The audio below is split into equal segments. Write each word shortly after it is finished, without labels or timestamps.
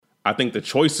I think the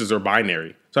choices are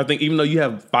binary. So I think even though you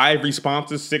have 5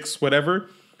 responses, 6, whatever,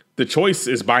 the choice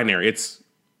is binary. It's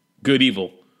good,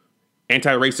 evil,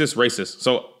 anti-racist, racist.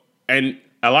 So, and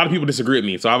a lot of people disagree with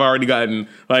me. So I've already gotten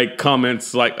like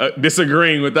comments like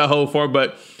disagreeing with that whole form.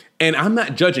 And I'm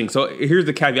not judging. So here's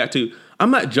the caveat too. I'm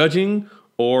not judging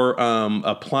or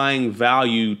applying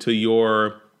value to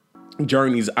your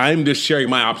journeys. I'm just sharing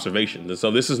my observations. And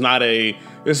so this is not a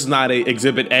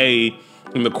exhibit A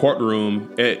in the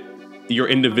courtroom at your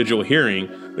individual hearing.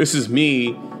 This is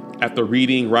me after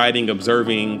reading, writing,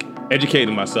 observing,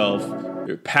 educating myself,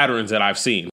 patterns that I've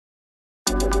seen.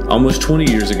 Almost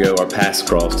 20 years ago, our paths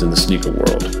crossed in the sneaker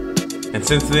world. And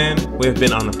since then, we have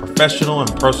been on a professional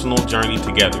and personal journey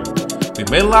together. We've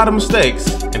made a lot of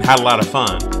mistakes and had a lot of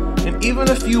fun, and even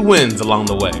a few wins along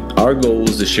the way. Our goal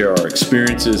is to share our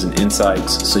experiences and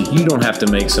insights so you don't have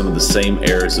to make some of the same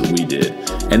errors that we did.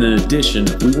 And in addition,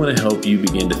 we want to help you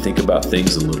begin to think about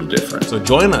things a little different. So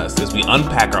join us as we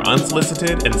unpack our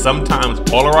unsolicited and sometimes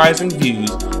polarizing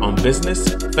views on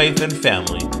business, faith, and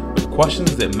family with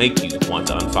questions that make you want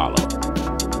to unfollow.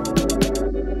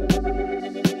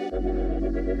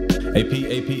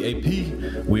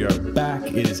 AP, we are back.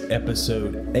 It is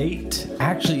episode 8.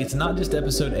 Actually, it's not just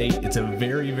episode 8. It's a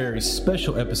very, very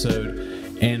special episode.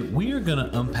 And we are going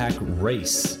to unpack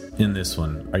race in this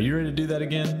one. Are you ready to do that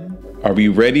again? Are we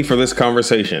ready for this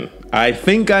conversation? I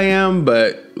think I am,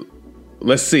 but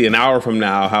let's see an hour from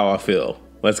now how I feel.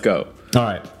 Let's go. All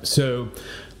right. So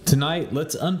tonight,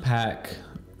 let's unpack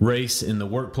race in the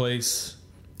workplace,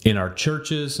 in our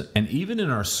churches, and even in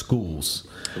our schools.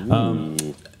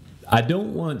 I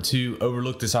don't want to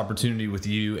overlook this opportunity with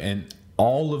you and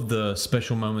all of the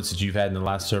special moments that you've had in the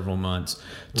last several months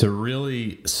to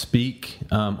really speak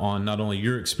on not only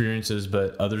your experiences,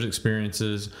 but others'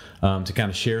 experiences, to kind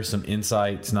of share some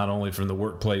insights, not only from the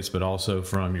workplace, but also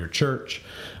from your church.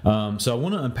 So I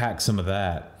want to unpack some of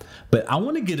that. But I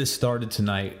want to get us started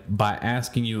tonight by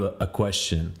asking you a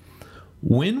question.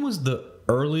 When was the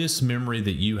earliest memory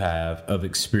that you have of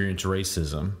experienced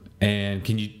racism? And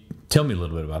can you tell me a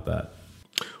little bit about that?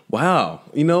 Wow.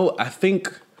 I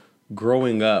think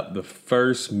growing up, the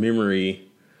first memory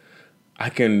I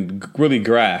can really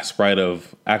grasp, right,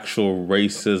 of actual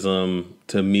racism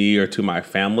to me or to my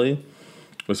family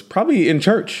was probably in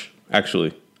church,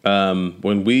 actually.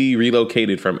 When we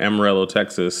relocated from Amarillo,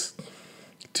 Texas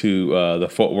to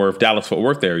the Dallas-Fort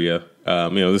Worth area, I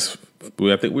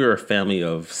think we were a family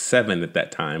of 7 at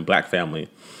that time, black family,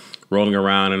 rolling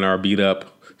around in our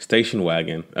beat-up station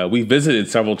wagon. We visited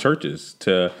several churches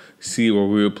to see where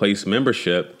we would place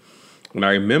membership. And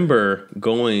I remember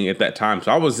going at that time.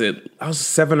 So I was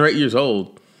 7 or 8 years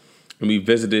old, and we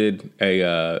visited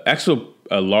a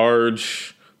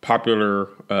large, popular,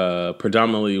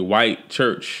 predominantly white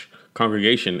church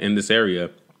congregation in this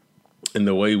area. And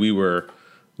the way we were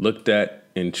looked at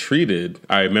and treated,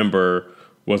 I remember,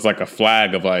 was like a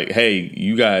flag of like, hey,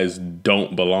 you guys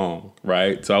don't belong,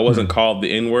 right? So I wasn't called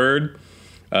the N-word.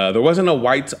 There wasn't a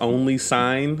whites only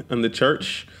sign in the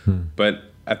church, but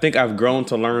I think I've grown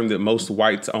to learn that most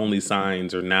whites only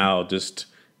signs are now just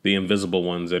the invisible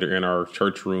ones that are in our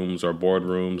church rooms or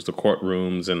boardrooms, the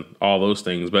courtrooms, and all those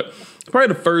things. But it's probably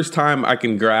the first time I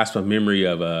can grasp a memory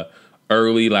of a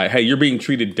early, like, hey, you're being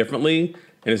treated differently.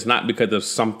 And it's not because of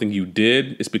something you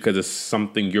did. It's because it's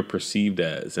something you're perceived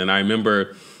as. And I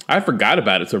remember I forgot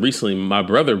about it. So recently my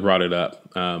brother brought it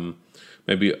up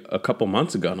maybe a couple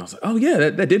months ago. And I was like, oh, yeah,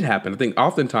 that did happen. I think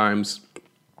oftentimes,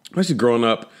 especially growing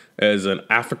up as an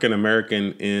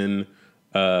African-American in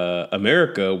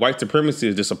America, white supremacy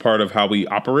is just a part of how we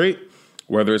operate,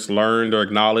 whether it's learned or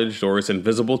acknowledged or it's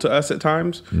invisible to us at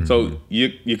times. Mm-hmm. So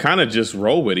you kind of just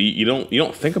roll with it. You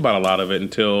don't think about a lot of it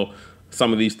until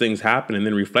some of these things happen. And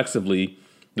then reflexively,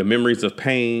 the memories of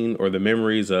pain or the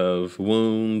memories of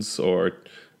wounds or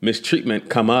mistreatment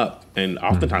come up. And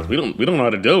oftentimes we don't know how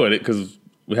to deal with it because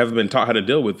we haven't been taught how to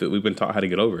deal with it. We've been taught how to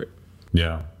get over it.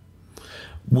 Yeah.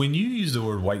 When you use the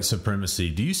word white supremacy,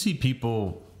 do you see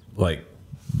people like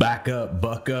back up,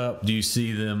 buck up? Do you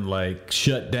see them like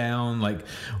shut down? Like,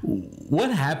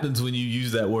 what happens when you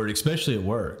use that word, especially at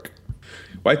work?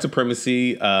 White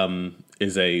supremacy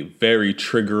is a very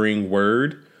triggering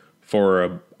word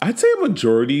for, I'd say, a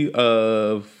majority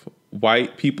of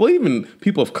white people, even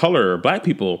people of color or black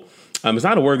people. It's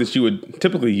not a word that you would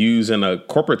typically use in a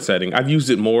corporate setting. I've used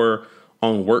it more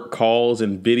on work calls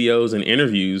and videos and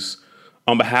interviews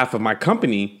on behalf of my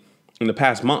company in the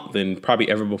past month than probably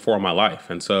ever before in my life.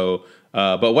 And so,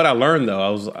 but what I learned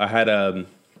though, I had a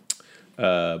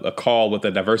call with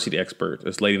a diversity expert,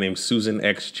 this lady named Susan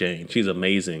X. Jane. She's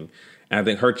amazing. And I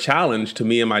think her challenge to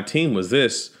me and my team was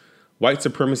this: white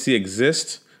supremacy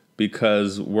exists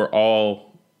because we're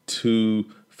all too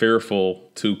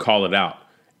fearful to call it out.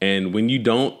 And when you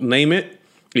don't name it,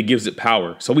 it gives it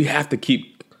power. So we have to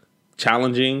keep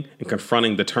challenging and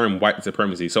confronting the term white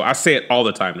supremacy. So I say it all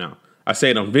the time now. I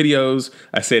say it on videos.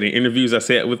 I say it in interviews. I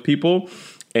say it with people.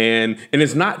 And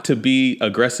it's not to be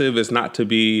aggressive. It's not to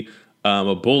be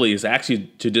a bully. It's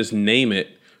actually to just name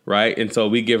it, right? And so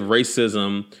we give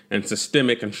racism and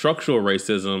systemic and structural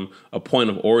racism a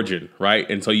point of origin, right?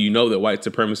 And so you know that white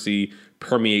supremacy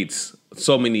permeates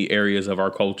so many areas of our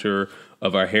culture,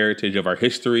 of our heritage, of our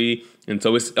history. And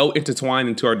so it's so intertwined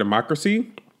into our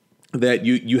democracy that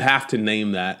you have to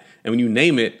name that. And when you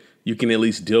name it, you can at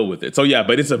least deal with it. So yeah,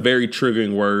 but it's a very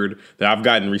triggering word that I've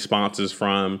gotten responses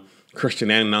from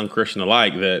Christian and non-Christian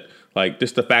alike that like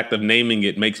just the fact of naming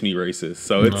it makes me racist.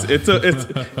 So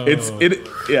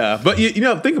yeah. But you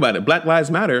know, think about it. Black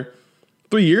Lives Matter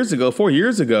 4 years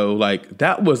ago, like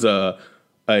that was a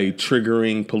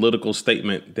triggering political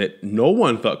statement that no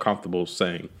one felt comfortable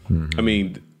saying. Mm-hmm. I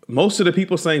mean, most of the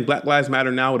people saying Black Lives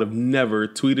Matter now would have never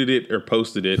tweeted it or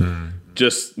posted it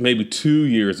just maybe 2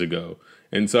 years ago.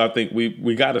 And so I think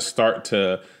we got to start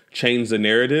to change the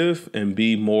narrative and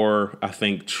be more, I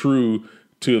think, true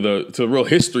to the real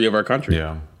history of our country.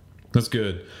 Yeah, that's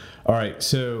good. All right.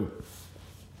 So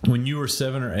when you were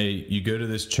 7 or 8, you go to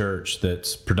this church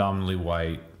that's predominantly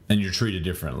white and you're treated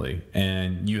differently,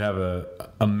 and you have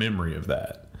a memory of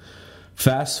that.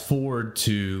 Fast forward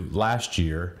to last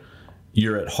year,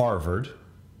 you're at Harvard,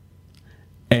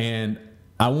 and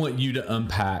I want you to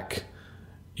unpack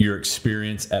your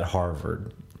experience at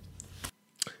Harvard.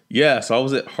 Yeah, so I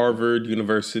was at Harvard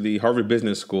University, Harvard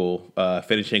Business School,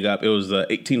 finishing up. It was an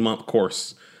 18-month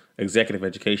course, executive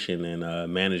education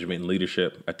and management and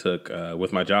leadership I took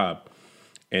with my job.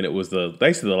 And it was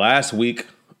basically the last week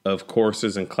of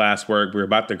courses and classwork. We were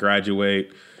about to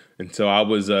graduate. And so I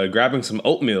was grabbing some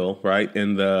oatmeal, right?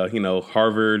 In the,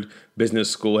 Harvard Business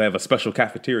School have a special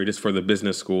cafeteria just for the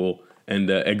business school and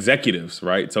the executives,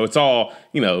 right? So it's all,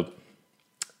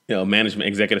 management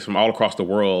executives from all across the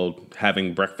world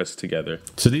having breakfast together.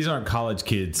 So these aren't college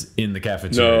kids in the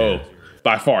cafeteria? No,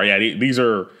 by far. Yeah, these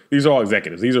are all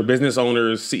executives. These are business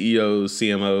owners, CEOs,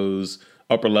 CMOs,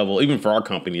 upper level. Even for our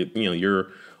company, you're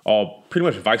all pretty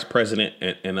much vice president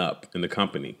and up in the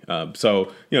company.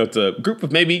 So it's a group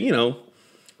of maybe,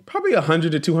 probably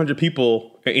 100 to 200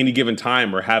 people at any given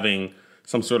time are having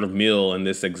some sort of meal in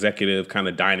this executive kind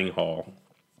of dining hall.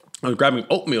 I was grabbing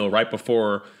oatmeal right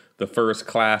before the first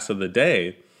class of the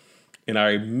day. And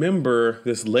I remember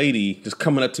this lady just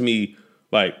coming up to me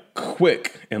like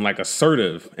quick and like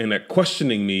assertive and like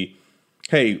questioning me,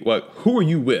 hey, who are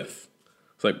you with?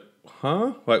 It's like,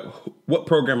 huh? Like, what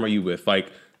program are you with?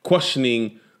 Like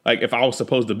questioning, like if I was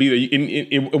supposed to be there.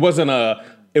 It wasn't a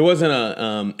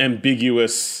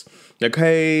ambiguous, like,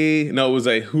 hey, no, it was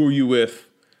like, who are you with?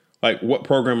 Like, what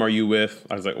program are you with?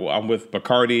 I was like, well, I'm with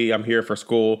Bacardi. I'm here for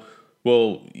school.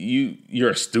 Well, you're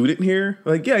a student here?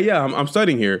 Like, yeah, I'm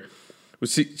studying here. But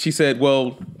she said,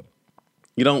 well,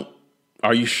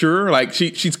 are you sure? Like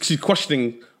she's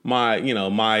questioning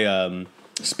my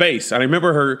space. And I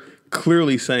remember her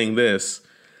clearly saying this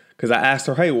because I asked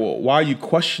her, hey, well, why are you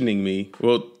questioning me?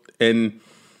 Well, and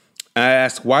I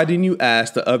asked, why didn't you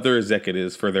ask the other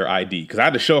executives for their ID? Because I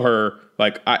had to show her,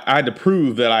 like, I had to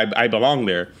prove that I belong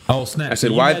there. Oh, snap. I said,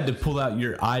 so you had to pull out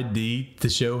your ID to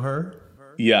show her?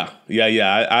 Yeah.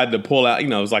 I had to pull out, it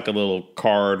was like a little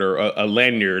card or a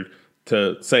lanyard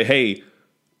to say, hey,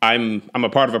 I'm a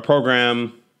part of a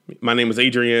program. My name is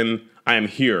Adrian. I am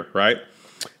here, right?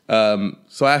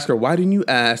 So I asked her, why didn't you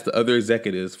ask the other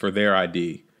executives for their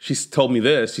ID? She told me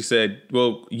this. She said,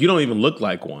 well, you don't even look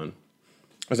like one.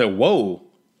 I said, whoa,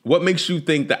 what makes you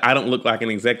think that I don't look like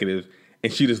an executive?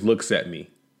 And she just looks at me.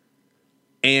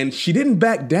 And she didn't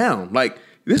back down. Like,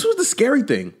 this was the scary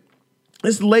thing.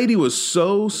 This lady was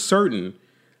so certain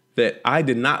that I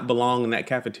did not belong in that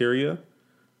cafeteria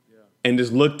and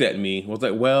just looked at me. Was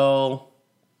like, well,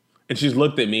 and she just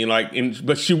looked at me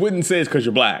but she wouldn't say it's because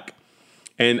you're black.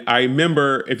 And I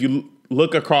remember if you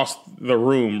look across the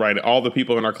room, right, all the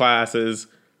people in our classes,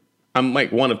 I'm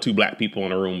like one of 2 black people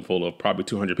in a room full of probably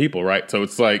 200 people, right? So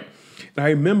it's like, I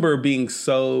remember being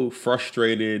so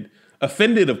frustrated,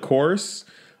 offended, of course,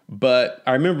 but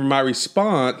I remember my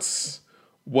response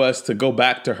was to go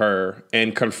back to her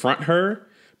and confront her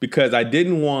because I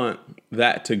didn't want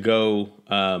that to go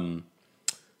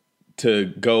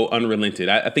unrelented.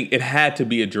 I think it had to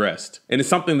be addressed. And it's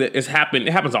something that it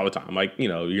happens all the time. Like,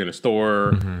 you're in a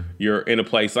store, you're in a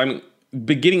place. I mean,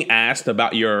 getting asked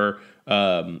about your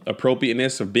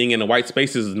appropriateness of being in a white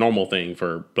space is a normal thing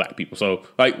for black people. So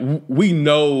like we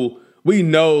know we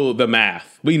know the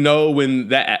math. We know when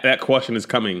that question is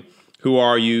coming. Who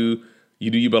are you?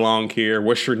 Do you belong here?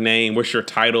 What's your name? What's your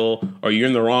title? Are you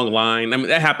in the wrong line? I mean,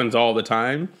 that happens all the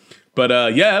time. But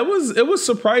it was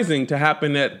surprising to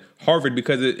happen at Harvard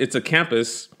because it's a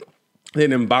campus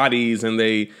that embodies and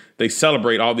they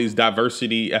celebrate all these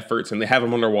diversity efforts, and they have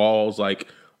them on their walls, like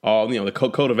all the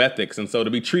code of ethics. And so to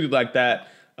be treated like that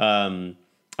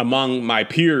among my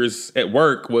peers at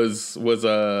work was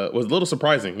a little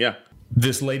surprising. Yeah.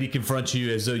 This lady confronts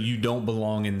you as though you don't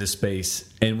belong in this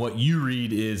space, and what you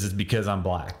read is because I'm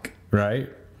black, right?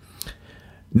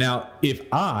 Now, if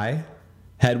I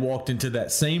had walked into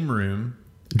that same room,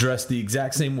 dressed the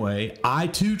exact same way, I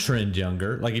too trend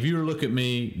younger. Like if you were to look at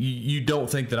me, you don't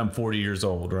think that I'm 40 years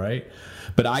old, right?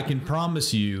 But I can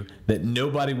promise you that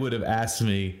nobody would have asked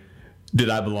me, did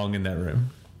I belong in that room?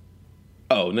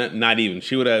 Oh, not even.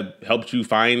 She would have helped you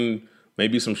find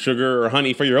maybe some sugar or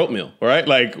honey for your oatmeal, right?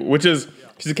 Like,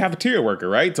 she's a cafeteria worker,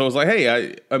 right? So it's like,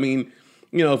 hey, I mean,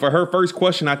 for her first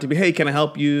question not to be, hey, can I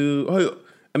help you?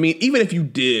 I mean, even if you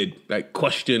did like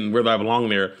question whether I belong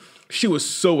there, she was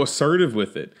so assertive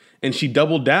with it, and she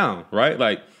doubled down, right?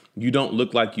 Like, you don't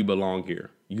look like you belong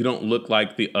here. You don't look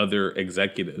like the other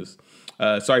executives.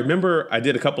 So I remember I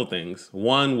did a couple things.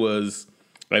 One was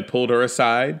I pulled her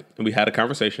aside and we had a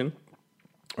conversation.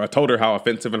 I told her how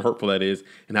offensive and hurtful that is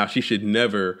and how she should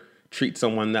never treat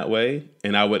someone that way.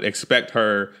 And I would expect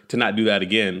her to not do that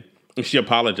again. And she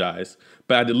apologized.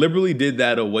 But I deliberately did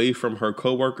that away from her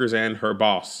coworkers and her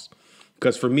boss.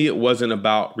 Because for me, it wasn't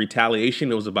about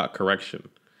retaliation. It was about correction.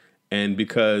 And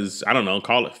because, I don't know,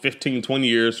 call it 15, 20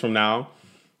 years from now,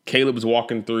 Caleb's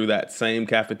walking through that same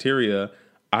cafeteria.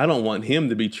 I don't want him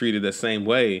to be treated the same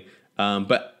way.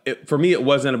 But for me, it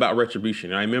wasn't about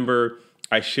retribution. I remember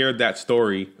I shared that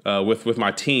story with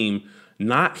my team,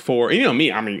 not for,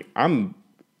 me, I mean,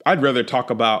 I'd rather talk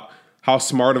about how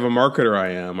smart of a marketer I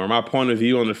am or my point of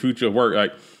view on the future of work.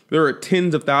 Like, there are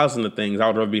tens of thousands of things I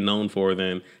would rather be known for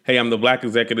than, hey, I'm the black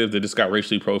executive that just got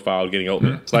racially profiled getting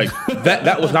oatmeal. Like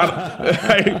that was not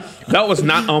that was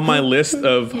not on my list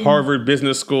of Harvard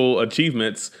Business School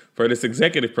achievements for this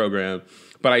executive program.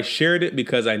 But I shared it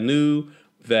because I knew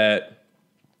that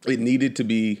it needed to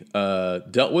be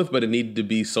dealt with, but it needed to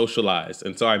be socialized.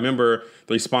 And so I remember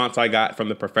the response I got from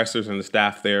the professors and the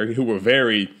staff there who were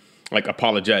very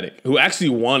apologetic, who actually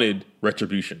wanted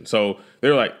retribution. So they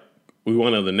were like, we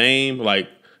wanted the name,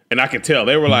 and I could tell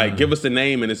they were like, give us the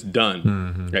name and it's done.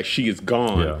 Mm-hmm. Like, she is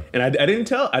gone. Yeah. And I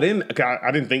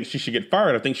didn't think she should get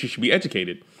fired. I think she should be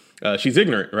educated. She's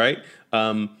ignorant, right?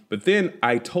 But then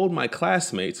I told my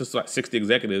classmates, this is like 60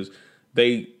 executives,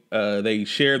 they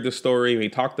shared the story and they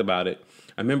talked about it.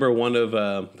 I remember one of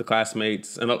the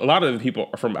classmates, and a lot of the people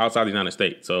are from outside the United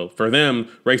States. So for them,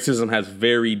 racism has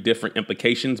very different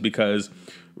implications because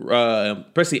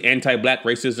especially anti-black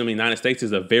racism in the United States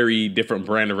is a very different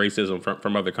brand of racism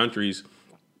from other countries.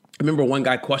 I remember one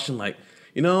guy questioned,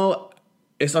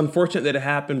 it's unfortunate that it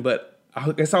happened, but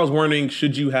I guess I was wondering,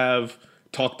 should you have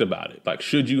talked about it? Like,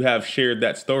 should you have shared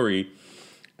that story?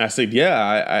 I said,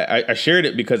 yeah, I shared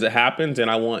it because it happens,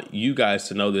 and I want you guys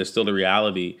to know there's still a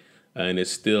reality, and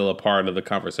it's still a part of the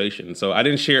conversation. So I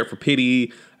didn't share it for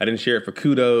pity. I didn't share it for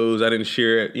kudos. I didn't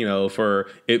share it, for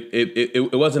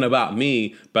it wasn't about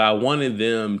me, but I wanted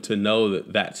them to know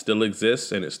that still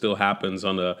exists and it still happens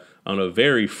on a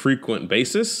very frequent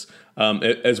basis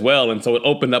as well. And so it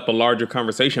opened up a larger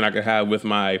conversation I could have with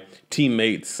my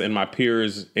teammates and my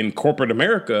peers in corporate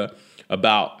America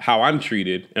about how I'm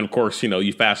treated. And of course,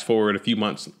 you fast forward a few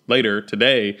months later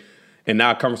today, and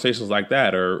now conversations like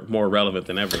that are more relevant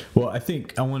than ever. Well, I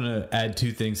think I want to add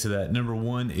two things to that. Number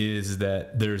one is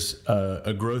that there's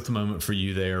a growth moment for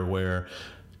you there where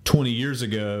 20 years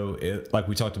ago, like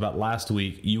we talked about last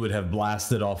week, you would have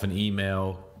blasted off an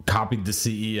email, copied the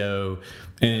CEO,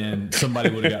 and somebody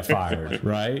would have got fired,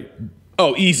 right?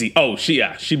 Oh, easy. Oh, she'd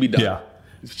be done. Yeah.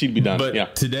 She'd be done.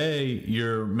 But today,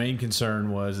 your main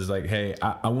concern is like, hey,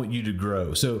 I want you to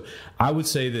grow. So I would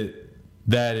say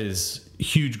that is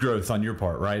huge growth on your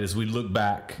part, right? As we look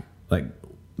back, like,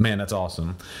 man, that's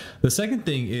awesome. The second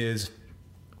thing is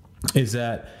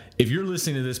that if you're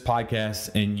listening to this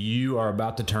podcast and you are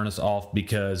about to turn us off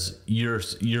because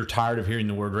you're tired of hearing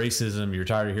the word racism, you're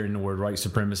tired of hearing the word white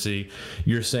supremacy,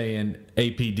 you're saying,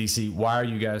 APDC, why are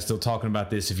you guys still talking about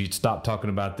this? If you'd stop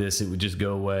talking about this, it would just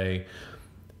go away.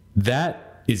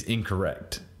 That is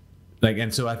incorrect.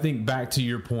 And so I think back to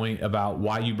your point about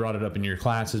why you brought it up in your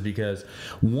classes, because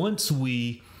once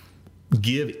we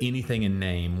give anything a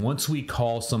name, once we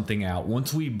call something out,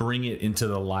 once we bring it into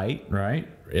the light, right?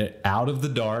 it out of the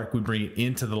dark, we bring it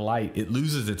into the light, it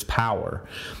loses its power.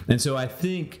 And so I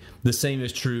think the same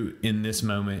is true in this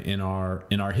moment in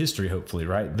our history, hopefully,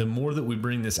 right? The more that we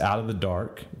bring this out of the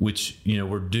dark, which,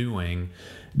 we're doing,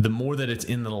 the more that it's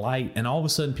in the light, and all of a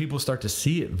sudden people start to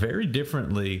see it very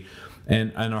differently.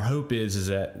 And our hope is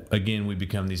that, again, we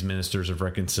become these ministers of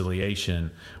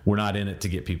reconciliation. We're not in it to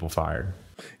get people fired.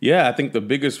 Yeah, I think the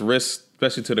biggest risk,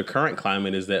 especially to the current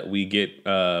climate, is that we get,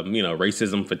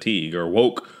 racism fatigue or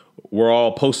woke. We're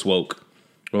all post woke.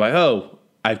 We're like, oh,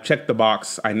 I've checked the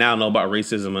box. I now know about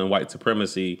racism and white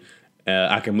supremacy.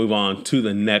 I can move on to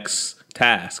the next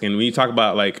task. And when you talk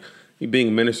about like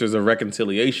being ministers of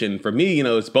reconciliation, for me,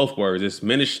 it's both words. It's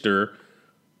minister,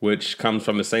 which comes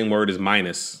from the same word as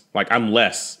minus. Like I'm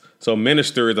less. So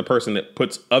minister is a person that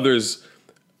puts others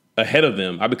ahead of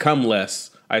them. I become less.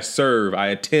 I serve, I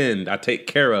attend, I take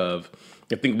care of.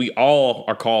 I think we all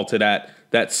are called to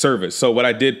that service. So what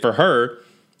I did for her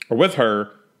or with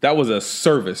her, that was a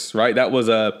service, right? That was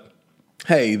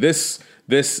hey, this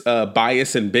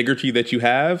bias and bigotry that you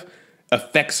have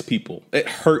affects people. It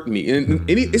hurt me. And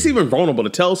it's even vulnerable to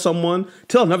tell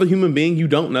another human being you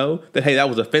don't know that, hey, that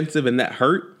was offensive and that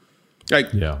hurt.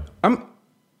 Like, yeah.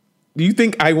 Do you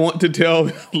think I want to tell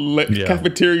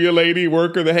cafeteria lady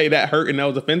worker that, hey, that hurt and that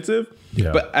was offensive?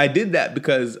 Yeah. But I did that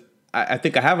because I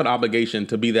think I have an obligation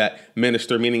to be that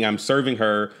minister, meaning I'm serving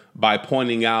her by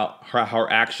pointing out how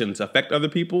her actions affect other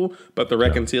people. But the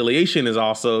reconciliation is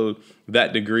also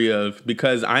that degree of,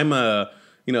 because I'm I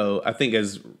think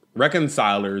as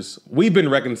reconcilers, we've been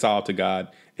reconciled to God,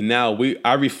 and now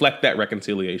I reflect that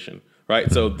reconciliation, right?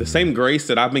 So the same grace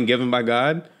that I've been given by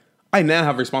God, I now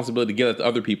have a responsibility to give it to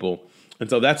other people. And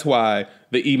so that's why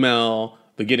the email,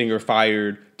 the getting her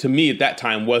fired, to me at that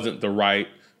time wasn't the right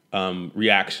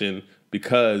reaction,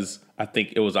 because I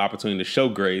think it was an opportunity to show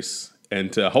grace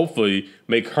and to hopefully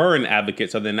make her an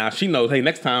advocate. So then now she knows, hey,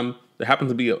 next time there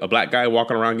happens to be a black guy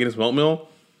walking around getting some oatmeal,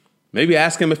 maybe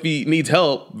ask him if he needs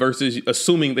help versus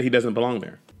assuming that he doesn't belong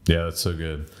there. Yeah, that's so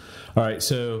good. All right,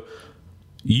 so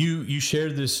you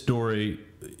shared this story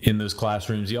in those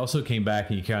classrooms. You also came back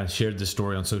and you kind of shared this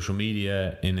story on social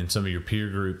media and in some of your peer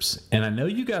groups. And I know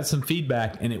you got some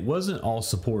feedback, and it wasn't all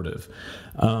supportive.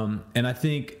 And I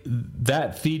think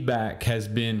that feedback has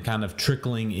been kind of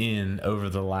trickling in over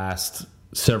the last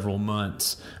several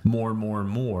months, more and more and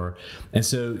more. And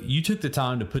so you took the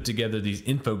time to put together these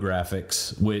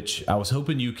infographics, which I was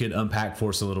hoping you could unpack for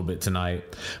us a little bit tonight.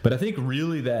 But I think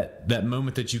really that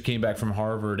moment that you came back from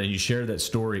Harvard and you shared that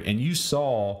story, and you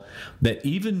saw that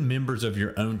even members of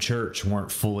your own church weren't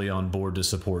fully on board to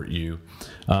support you,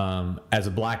 as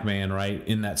a black man, right,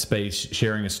 in that space,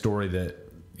 sharing a story that,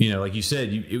 like you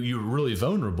said, you were really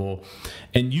vulnerable,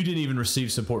 and you didn't even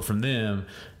receive support from them.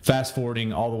 Fast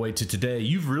forwarding all the way to today,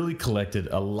 you've really collected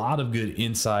a lot of good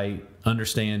insight,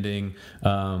 understanding,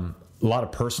 a lot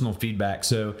of personal feedback.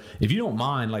 So if you don't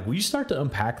mind, will you start to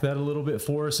unpack that a little bit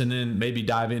for us, and then maybe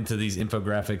dive into these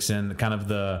infographics and kind of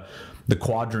the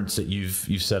quadrants that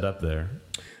you've set up there?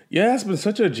 Yeah, it's been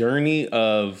such a journey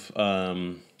of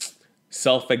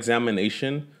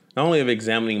self-examination. Not only of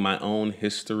examining my own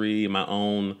history, my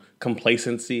own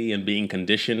complacency and being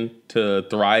conditioned to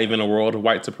thrive in a world of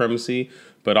white supremacy,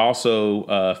 but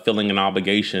also feeling an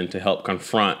obligation to help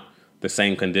confront the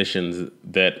same conditions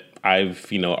that I've,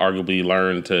 arguably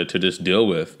learned to just deal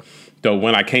with. So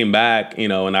when I came back,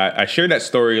 and I shared that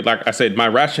story, like I said, my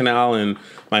rationale and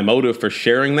my motive for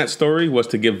sharing that story was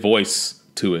to give voice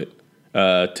to it,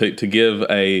 to give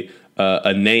a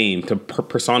name, to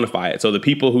personify it. So the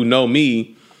people who know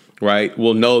me, right,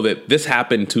 will know that this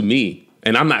happened to me,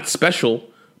 and I'm not special,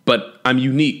 but I'm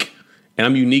unique, and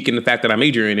I'm unique in the fact that I'm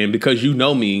Adrian. And because you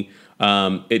know me,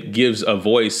 it gives a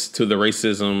voice to the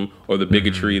racism or the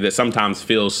bigotry that sometimes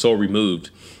feels so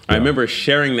removed. Yeah. I remember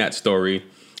sharing that story,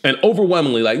 and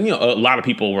overwhelmingly, a lot of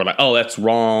people were like, "Oh, that's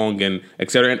wrong," and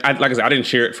et cetera. And like I said, I didn't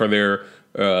share it for their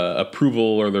approval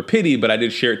or their pity, but I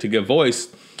did share it to give voice.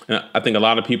 And I think a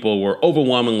lot of people were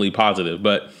overwhelmingly positive.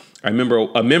 But I remember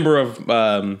a member of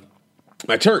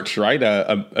my church, right?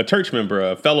 A church member,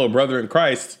 a fellow brother in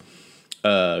Christ,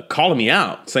 calling me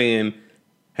out, saying,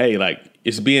 hey,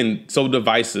 it's being so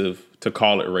divisive to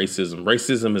call it racism.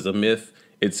 Racism is a myth.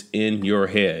 It's in your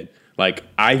head.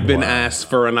 I've been asked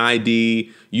for an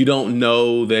ID. You don't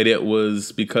know that it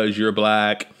was because you're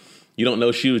black. You don't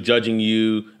know she was judging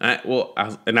you. I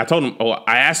told him,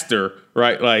 I asked her,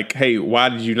 right? Hey, why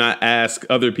did you not ask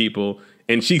other people?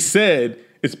 And she said,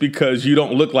 it's because you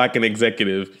don't look like an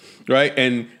executive. Right.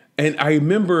 And I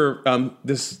remember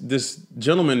this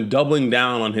gentleman doubling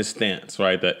down on his stance.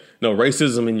 Right. That no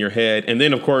racism in your head. And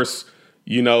then, of course,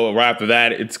 right after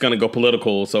that, it's going to go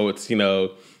political. So it's,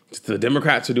 the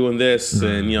Democrats are doing this,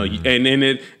 and and then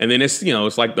it's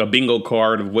it's like the bingo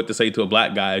card of what to say to a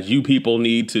black guy is you people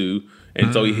need to,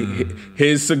 and so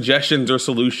his suggestions or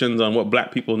solutions on what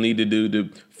black people need to do to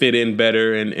fit in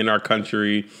better in our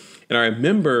country. And I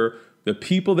remember the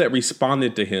people that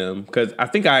responded to him, because I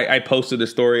think I posted a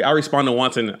story. I responded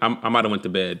once and I might have went to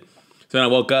bed. So then I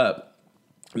woke up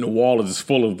and the wall is just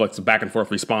full of like back and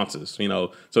forth responses.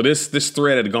 So this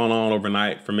thread had gone on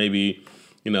overnight for maybe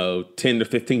 10 to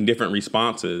 15 different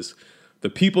responses. The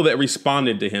people that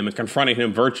responded to him and confronted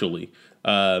him virtually,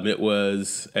 it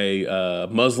was a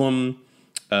Muslim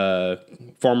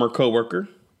former coworker,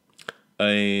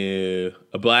 a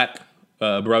black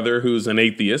brother who's an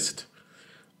atheist,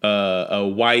 a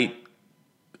white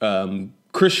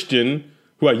Christian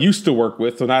who I used to work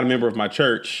with, so not a member of my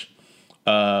church,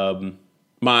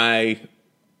 my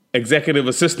executive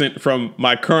assistant from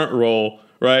my current role,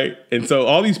 right? And so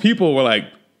all these people were like,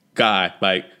 God,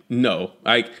 like, no.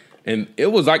 And it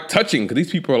was like touching because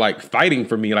these people are like fighting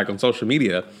for me like on social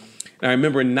media. And I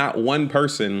remember not one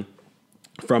person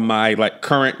from my like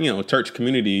current, church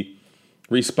community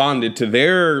responded to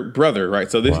their brother,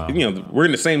 right? So this, we're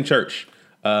in the same church.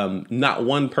 Not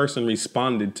one person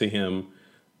responded to him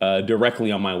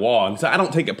directly on my wall. And so I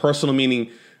don't take it personal,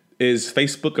 meaning is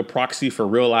Facebook a proxy for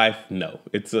real life? No,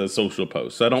 it's a social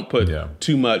post. So I don't put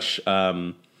too much,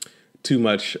 I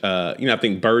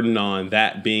think burden on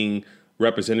that being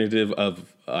representative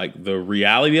of like the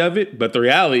reality of it. But the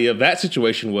reality of that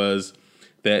situation was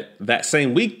that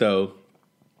same week, though,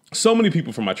 so many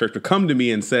people from my church would come to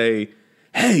me and say,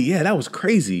 hey, yeah, that was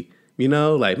crazy.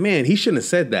 Like, man, he shouldn't have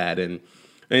said that.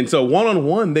 And so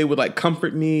one-on-one, they would like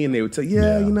comfort me and they would say,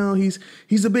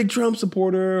 he's a big Trump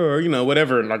supporter or,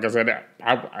 whatever. And like I said,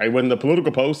 I when the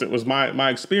political post, it was my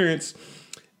experience.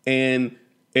 And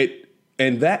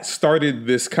that started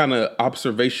this kind of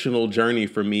observational journey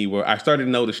for me where I started to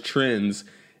notice trends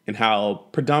in how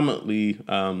predominantly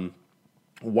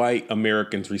white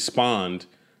Americans respond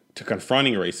to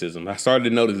confronting racism. I started to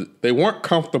notice they weren't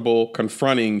comfortable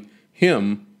confronting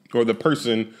him or the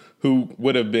person who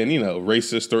would have been,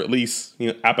 racist or at least,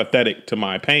 apathetic to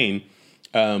my pain.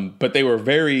 But they were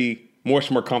much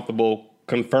more comfortable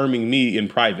confirming me in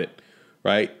private,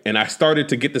 right? And I started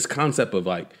to get this concept of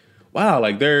like, wow,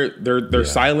 like they're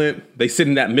silent. They sit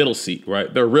in that middle seat,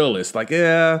 right? They're realists. Like,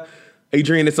 yeah,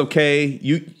 Adrian, it's okay.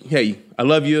 Hey, I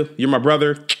love you. You're my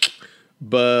brother,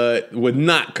 but would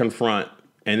not confront.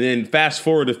 And then fast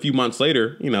forward a few months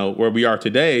later, where we are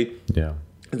today. Yeah.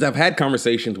 I've had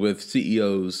conversations with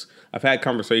CEOs. I've had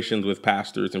conversations with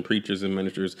pastors and preachers and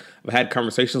ministers. I've had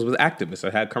conversations with activists.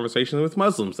 I've had conversations with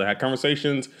Muslims. I had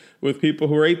conversations with people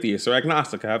who are atheists or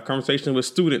agnostic. I have conversations with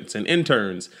students and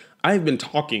interns. I've been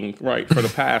talking, right, for the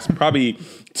past probably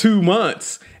 2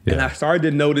 months. Yeah. And I started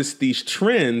to notice these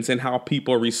trends in how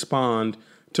people respond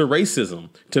to racism,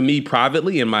 to me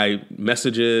privately in my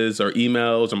messages or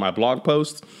emails or my blog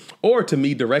posts, or to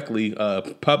me directly,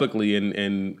 publicly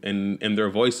in their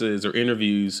voices or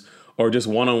interviews or just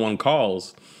one-on-one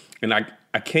calls. And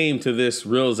I came to this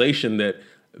realization that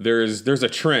there's a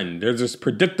trend. There's this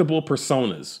predictable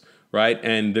personas, right?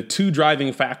 And the two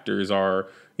driving factors are,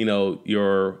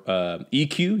 your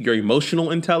EQ, your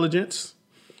emotional intelligence,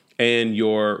 and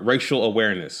your racial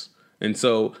awareness. And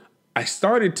so I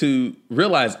started to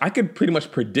realize I could pretty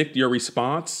much predict your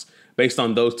response based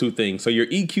on those two things. So your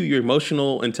EQ, your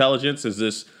emotional intelligence, is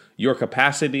this your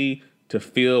capacity to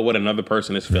feel what another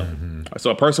person is feeling. Mm-hmm. So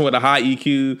a person with a high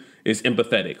EQ is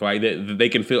empathetic, right? They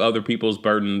can feel other people's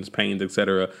burdens, pains,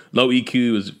 etc. Low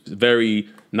EQ is very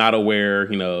not aware,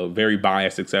 very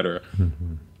biased, etc.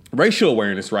 Mm-hmm. Racial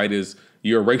awareness, right, is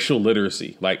your racial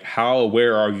literacy. Like, how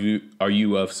aware are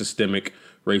you of systemic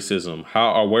racism?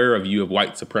 How aware are you of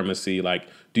white supremacy? Like,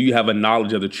 do you have a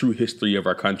knowledge of the true history of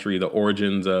our country, the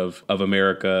origins of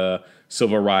America,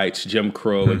 civil rights, Jim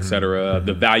Crow, et cetera,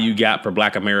 the value gap for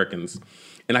Black Americans?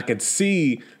 And I could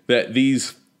see that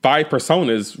these 5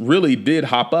 personas really did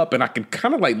hop up and I could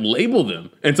kind of like label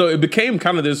them. And so it became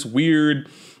kind of this weird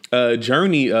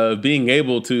journey of being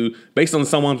able to, based on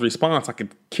someone's response, I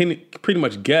could pretty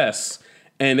much guess.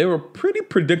 And they were pretty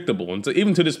predictable. And so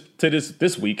even to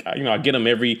this week, I get them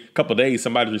every couple of days.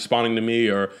 Somebody's responding to me,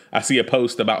 or I see a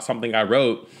post about something I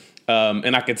wrote,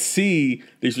 and I could see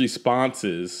these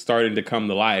responses starting to come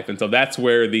to life. And so that's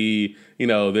where the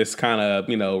this kind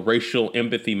of racial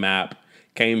empathy map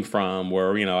came from,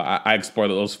 where I explored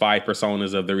those 5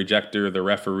 personas of the rejector, the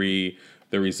referee,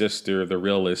 the resistor, the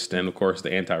realist, and of course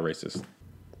the anti-racist.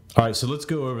 All right, so let's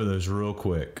go over those real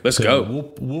quick. Let's go.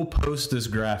 We'll post this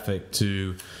graphic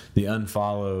to the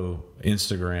Unfollow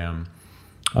Instagram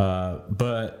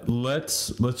But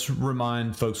let's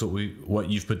remind folks what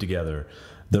you've put together: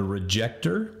 the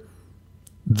rejector,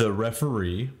 the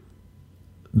referee,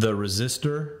 the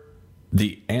resistor,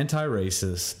 the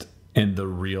anti-racist, and the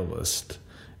realist.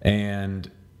 And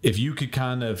if you could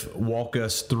kind of walk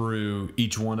us through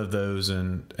each one of those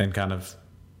and kind of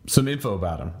some info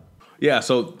about them. Yeah,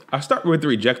 so I start with the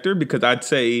rejector because I'd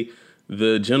say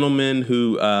the gentleman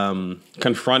who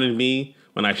confronted me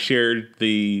when I shared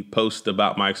the post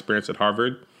about my experience at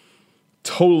Harvard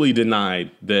totally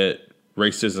denied that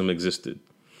racism existed.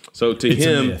 So to It's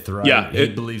him, a myth, right? yeah, He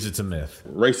believes it's a myth.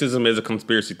 racism is a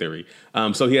conspiracy theory.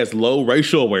 So he has low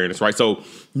racial awareness, right? So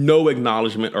no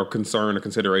acknowledgement or concern or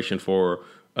consideration for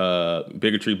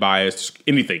bigotry, bias,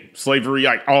 anything, slavery,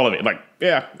 like all of it. Like,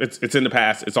 yeah, it's in the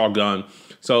past. It's all gone.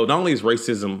 So not only is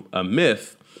racism a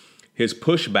myth, his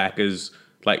pushback is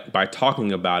like by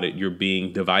talking about it, you're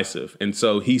being divisive. And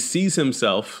so he sees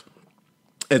himself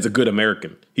as a good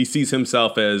American. He sees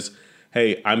himself as,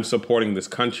 hey, I'm supporting this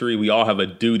country. We all have a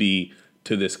duty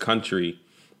to this country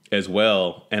as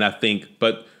well. And I think,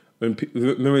 but when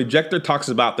the rejector talks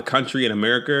about the country in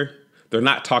America, they're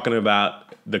not talking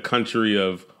about the country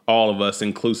of all of us,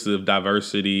 inclusive,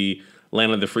 diversity,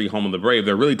 land of the free, home of the brave.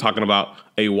 They're really talking about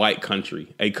a white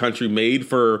country, a country made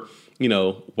for,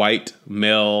 white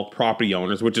male property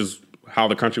owners, which is how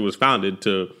the country was founded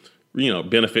to,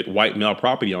 benefit white male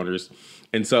property owners.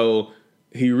 And so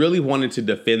he really wanted to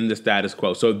defend the status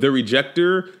quo. So the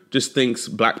rejector just thinks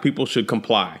black people should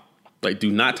comply. Like,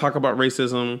 do not talk about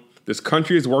racism. This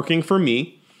country is working for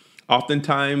me.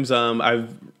 Oftentimes,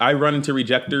 I run into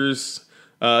rejectors.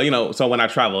 So when I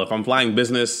travel, if I'm flying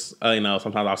business,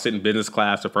 sometimes I'll sit in business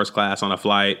class or first class on a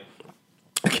flight.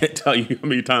 I can't tell you how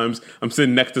many times I'm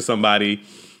sitting next to somebody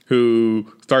who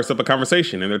starts up a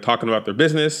conversation and they're talking about their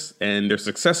business and they're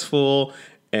successful,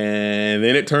 and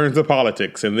then it turns to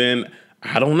politics, and then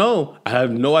I don't know. I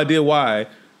have no idea why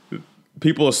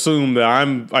people assume that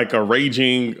I'm like a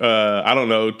raging,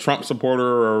 Trump supporter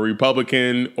or a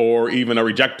Republican or even a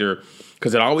rejector,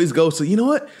 because it always goes to,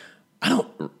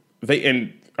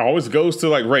 it always goes to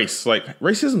like race. Like,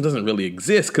 racism doesn't really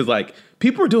exist because like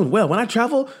people are doing well. When I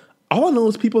travel, all I know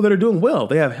is people that are doing well.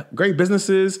 They have great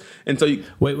businesses. And so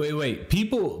wait.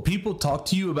 People talk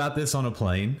to you about this on a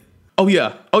plane? Oh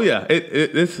yeah.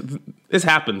 This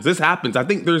happens. I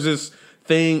think there's this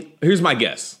thing. Here's my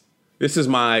guess. This is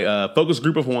my focus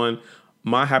group of one.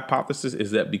 My hypothesis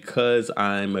is that because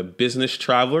I'm a business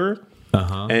traveler,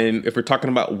 and if we're talking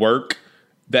about work,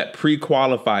 that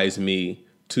pre-qualifies me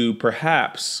to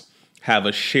perhaps have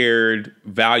a shared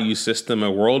value system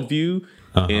and worldview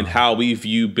in how we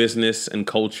view business and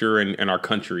culture and our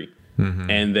country.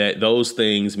 And that those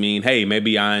things mean, hey,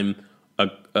 maybe I'm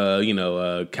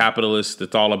a capitalist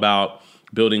that's all about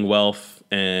building wealth,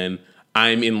 and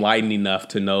I'm enlightened enough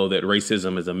to know that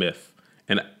racism is a myth.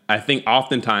 And I think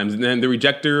oftentimes, and then the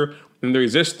rejector and the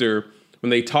resistor, when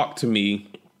they talk to me,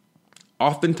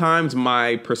 oftentimes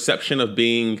my perception of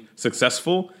being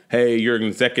successful, hey, you're an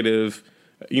executive,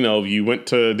 you went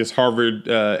to this Harvard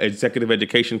executive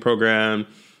education program,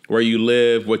 where you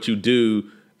live, what you do,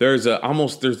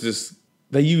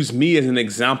 they use me as an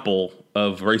example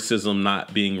of racism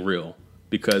not being real.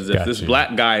 Because if this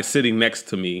black guy is sitting next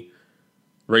to me,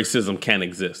 racism can't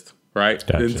exist, right?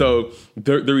 Gotcha. And so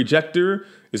the rejector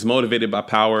is motivated by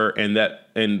power, and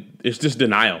it's just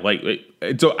denial.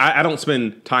 So I don't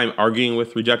spend time arguing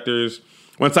with rejectors.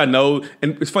 Once I know,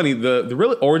 and it's funny, the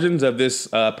real origins of this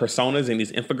personas and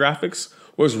these infographics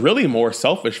was really more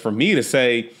selfish for me to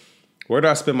say, where do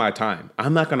I spend my time?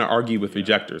 I'm not going to argue with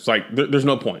rejectors. Like, there's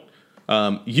no point.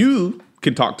 You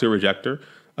can talk to a rejector.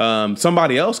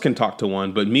 Somebody else can talk to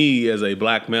one, but me as a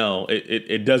black male,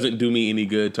 it doesn't do me any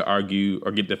good to argue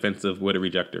or get defensive with a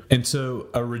rejector. And so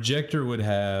a rejector would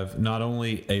have not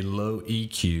only a low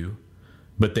EQ,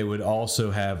 but they would also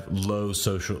have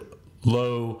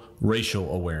low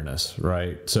racial awareness,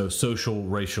 right? So social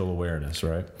racial awareness,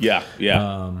 right? Yeah.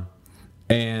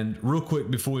 And real quick,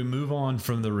 before we move on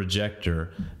from the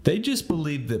rejector, they just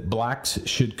believe that blacks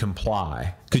should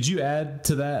comply. Could you add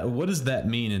to that? What does that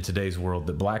mean in today's world,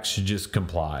 that blacks should just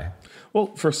comply?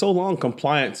 Well, for so long,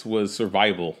 compliance was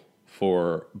survival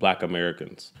for black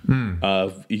Americans.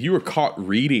 If you were caught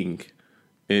reading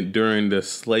during the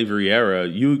slavery era,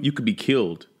 you could be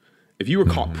killed. If you were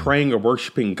caught praying or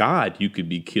worshiping God, you could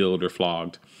be killed or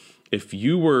flogged. If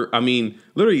you were,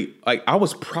 literally, like, I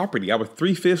was property. I was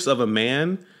 3/5 of a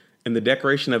man in the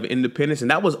Declaration of Independence,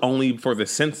 and that was only for the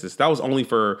census. That was only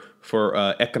for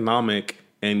economic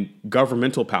and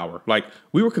governmental power. Like,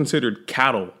 we were considered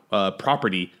cattle,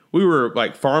 property. We were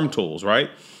like farm tools, right?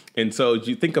 And so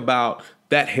you think about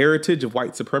that heritage of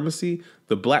white supremacy,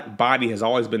 the black body has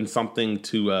always been something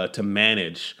to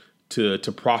manage, to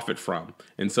profit from.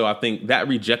 And so I think that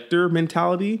rejector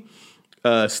mentality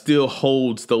still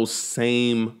holds those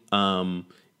same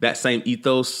that same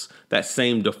ethos, that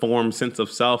same deformed sense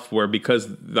of self, where because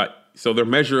so their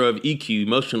measure of EQ,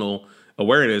 emotional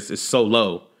awareness, is so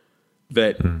low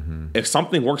that if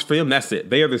something works for them, that's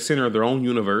it. They are the center of their own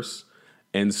universe.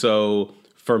 And so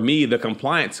for me, the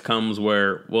compliance comes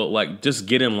where, well, like, just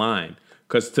get in line,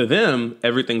 because to them,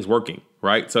 everything's working,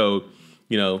 right? So,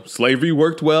 slavery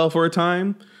worked well for a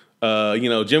time.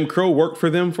 Jim Crow worked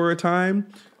for them for a time.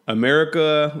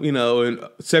 America, and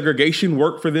segregation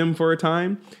worked for them for a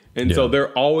time. And so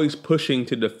they're always pushing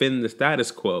to defend the status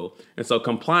quo. And so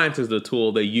compliance is the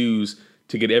tool they use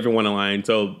to get everyone in line.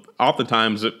 So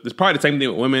oftentimes, it's probably the same thing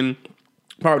with women,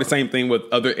 probably the same thing with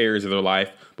other areas of their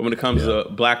life. But when it comes to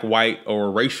black, white,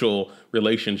 or racial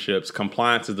relationships,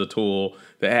 compliance is the tool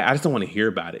that I just don't want to hear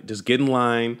about it. Just get in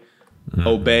line,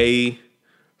 obey,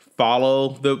 follow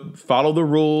the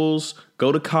rules,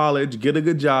 go to college, get a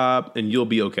good job, and you'll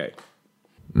be okay.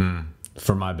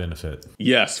 For my benefit.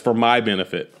 Yes, for my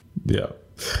benefit. Yeah.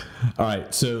 All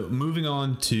right. So moving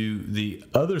on to the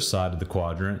other side of the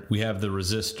quadrant, we have the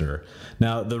resistor.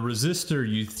 Now, the resistor,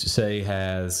 you say,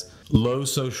 has low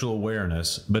social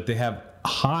awareness, but they have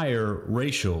higher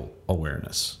racial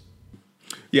awareness.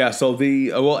 Yeah. So the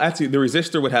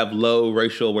resistor would have low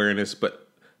racial awareness, but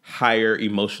higher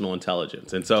emotional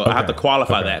intelligence. And so I have to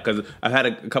qualify that, because I've had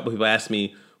a couple of people ask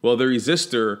me, well, the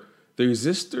resistor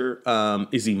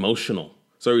is emotional.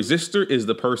 So resistor is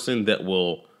the person that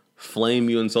will flame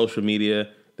you in social media.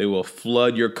 They will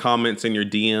flood your comments and your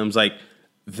DMs. Like,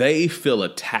 they feel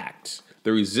attacked. The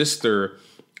resistor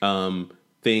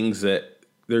the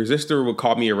resistor would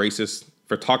call me a racist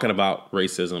for talking about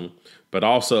racism, but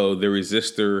also the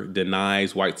resistor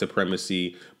denies white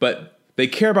supremacy, but they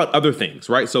care about other things,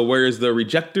 right? So whereas the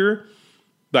rejector,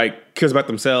 like, cares about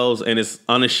themselves and is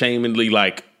unashamedly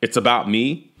like, it's about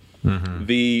me,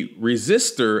 the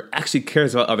resistor actually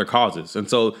cares about other causes. And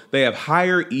so they have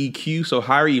higher EQ, so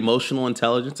higher emotional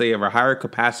intelligence. They have a higher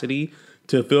capacity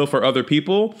to feel for other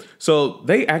people. So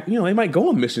they might go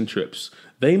on mission trips.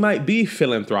 They might be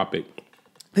philanthropic.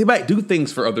 They might do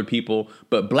things for other people,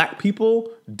 but black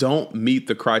people don't meet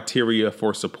the criteria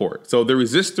for support. So the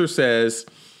resistor says,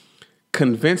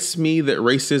 convince me that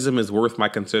racism is worth my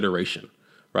consideration,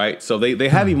 right? So they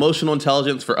have emotional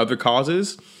intelligence for other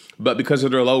causes, but because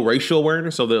of their low racial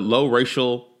awareness, so the low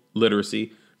racial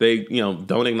literacy, they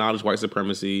don't acknowledge white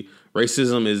supremacy.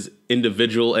 Racism is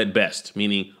individual at best,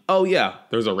 meaning, oh yeah,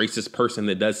 there's a racist person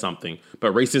that does something,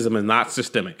 but racism is not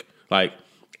systemic.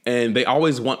 And they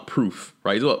always want proof,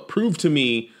 right? Look, prove to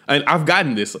me, and I've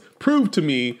gotten this, prove to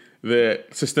me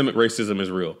that systemic racism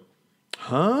is real.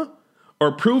 Huh?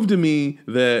 Or prove to me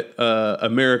that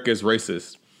America is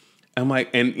racist. I'm like,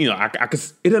 and I could,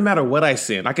 it doesn't matter what I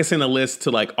send. I can send a list to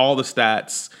like all the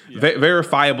stats,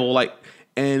 verifiable, like,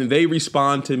 and they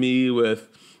respond to me with,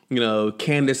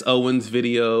 Candace Owens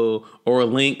video or a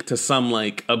link to some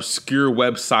like obscure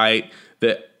website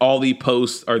that all the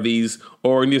posts are these,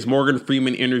 or in this Morgan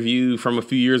Freeman interview from a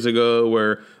few years ago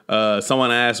where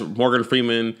someone asked Morgan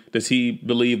Freeman, does he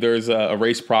believe there's a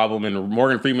race problem? And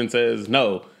Morgan Freeman says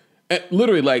no. And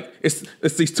literally, like, it's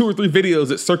these 2 or 3 videos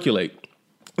that circulate.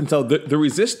 And so the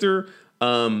resistor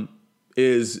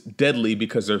is deadly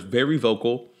because they're very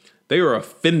vocal. They are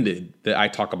offended that I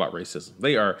talk about racism.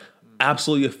 They are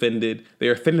absolutely offended. They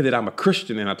are offended that I'm a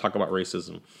Christian and I talk about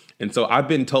racism. And so I've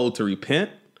been told to repent.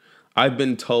 I've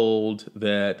been told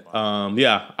that,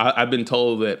 I've been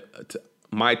told that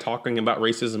my talking about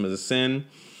racism is a sin.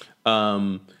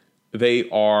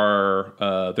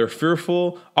 They're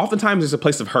fearful. Oftentimes it's a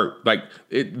place of hurt. Like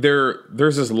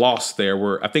there's this loss there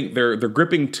where I think they're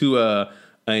gripping to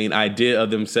an idea of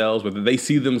themselves, whether they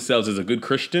see themselves as a good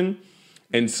Christian.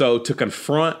 And so to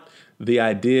confront the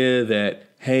idea that,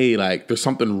 hey, like there's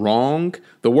something wrong,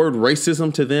 the word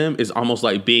racism to them is almost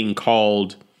like being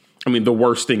called, the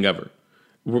worst thing ever,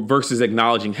 versus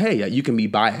acknowledging, hey, you can be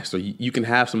biased, or you can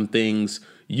have some things,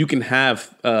 you can be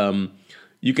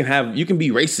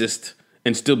racist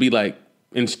and still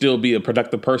be a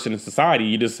productive person in society.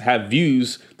 You just have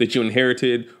views that you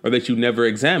inherited or that you never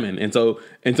examined. And so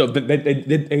they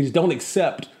just don't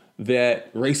accept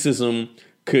that racism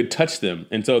could touch them.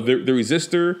 And so the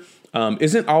resistor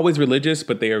isn't always religious,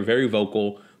 but they are very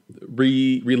vocal.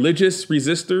 Religious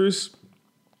resistors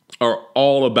are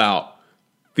all about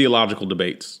theological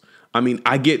debates.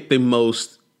 I get the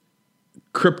most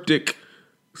cryptic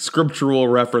scriptural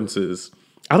references.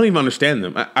 I don't even understand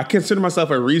them. I consider myself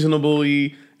a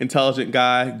reasonably intelligent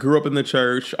guy, grew up in the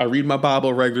church. I read my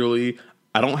Bible regularly.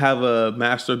 I don't have a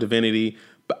Master of Divinity,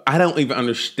 but I don't even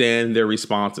understand their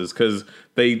responses because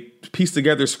they piece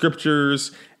together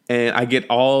scriptures and I get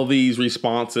all these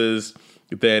responses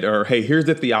that are, hey, here's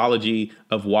the theology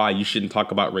of why you shouldn't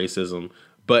talk about racism.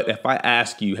 But if I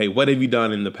ask you, hey, what have you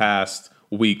done in the past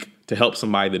week to help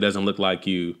somebody that doesn't look like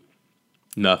you?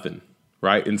 Nothing,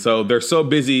 right? And so they're so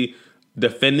busy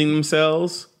defending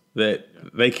themselves that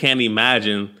they can't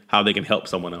imagine how they can help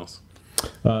someone else.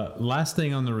 Last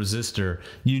thing on the resistor,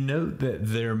 you note that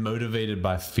they're motivated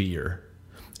by fear.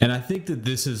 And I think that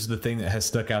this is the thing that has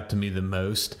stuck out to me the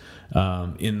most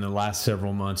in the last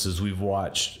several months as we've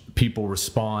watched people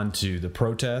respond to the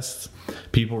protests,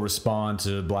 people respond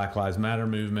to Black Lives Matter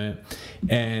movement.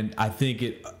 And I think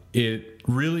it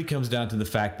really comes down to the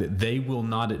fact that they will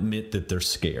not admit that they're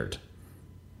scared.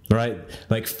 Right?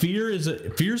 Like fear's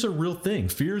a real thing.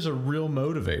 Fear is a real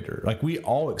motivator. Like we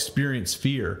all experience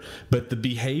fear, but the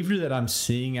behavior that I'm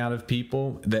seeing out of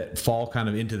people that fall kind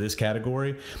of into this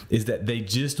category is that they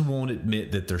just won't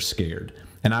admit that they're scared.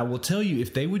 And I will tell you,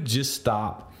 if they would just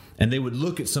stop and they would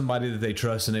look at somebody that they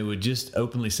trust and they would just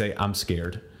openly say, I'm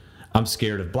scared. I'm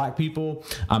scared of black people.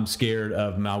 I'm scared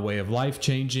of my way of life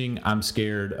changing. I'm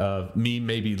scared of me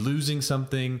maybe losing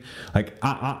something. Like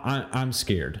I'm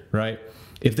scared, right?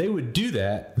 If they would do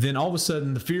that, then all of a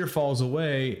sudden the fear falls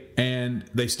away and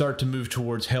they start to move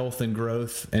towards health and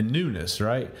growth and newness,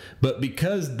 right? But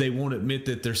because they won't admit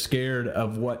that they're scared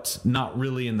of what's not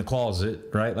really in the closet,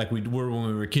 right? Like we were when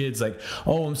we were kids, like,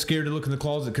 oh, I'm scared to look in the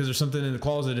closet because there's something in the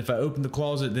closet. If I open the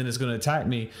closet, then it's going to attack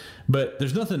me. But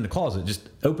there's nothing in the closet. Just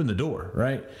open the door,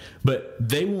 right? But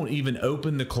they won't even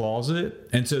open the closet.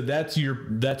 And so that's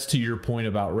to your point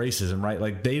about racism, right?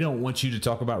 Like they don't want you to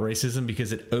talk about racism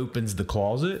because it opens the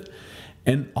closet.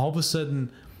 And all of a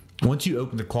sudden, once you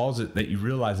open the closet that you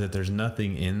realize that there's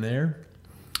nothing in there,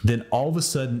 then all of a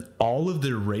sudden all of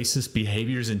their racist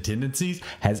behaviors and tendencies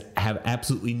have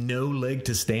absolutely no leg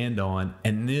to stand on,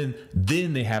 and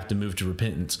then they have to move to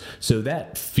repentance. So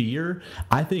that fear,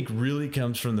 I think, really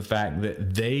comes from the fact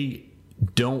that they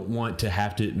don't want to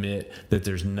have to admit that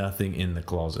there's nothing in the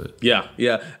closet. Yeah.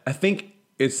 I think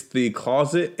it's the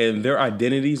closet, and their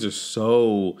identities are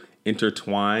so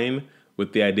intertwined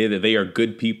with the idea that they are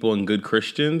good people and good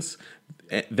Christians.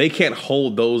 They can't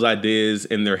hold those ideas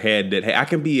in their head that, hey, I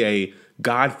can be a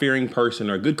God-fearing person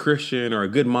or a good Christian or a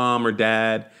good mom or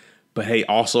dad, but hey,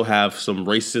 also have some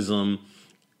racism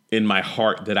in my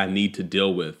heart that I need to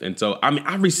deal with. And so, I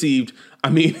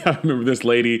remember this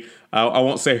lady, I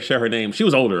won't share her name. She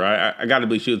was older. I got to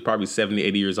believe she was probably 70,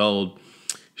 80 years old.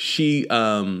 She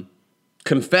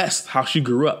confessed how she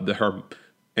grew up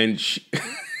she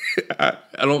I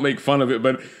don't make fun of it,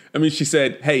 but I mean, she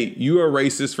said, hey, you are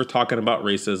racist for talking about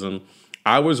racism.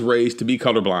 I was raised to be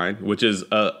colorblind, which is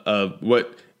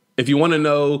what, if you want to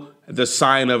know the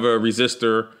sign of a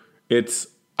resistor, it's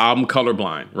I'm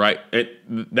colorblind, right?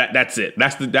 That's it.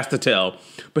 That's the tell.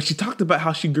 But she talked about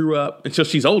how she grew up, and so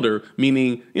she's older,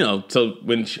 meaning, so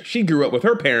when she grew up with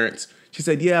her parents, she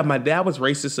said, yeah, my dad was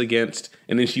racist against,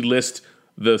 and then she lists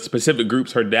the specific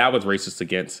groups her dad was racist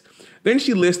against. Then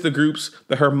she lists the groups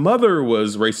that her mother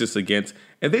was racist against.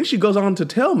 And then she goes on to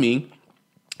tell me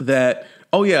that,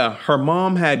 oh yeah, her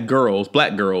mom had girls,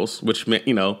 black girls, which meant,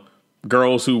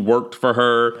 girls who worked for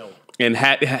her and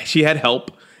she had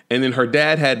help. And then her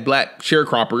dad had black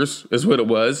sharecroppers, is what it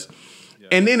was. Yeah.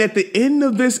 And then at the end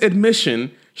of this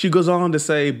admission, she goes on to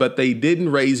say, but they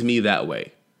didn't raise me that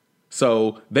way.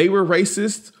 So they were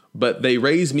racist, but they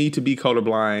raised me to be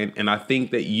colorblind. And I think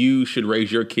that you should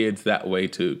raise your kids that way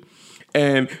too.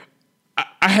 And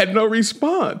I had no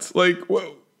response. Like,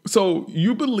 well, so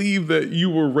you believe that you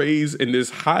were raised in this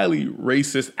highly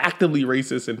racist, actively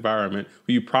racist environment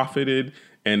where you profited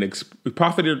and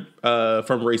profited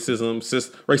from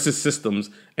racist systems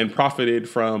and profited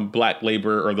from black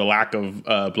labor or the lack of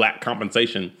black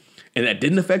compensation, and that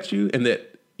didn't affect you, and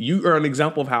that you are an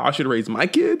example of how I should raise my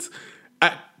kids?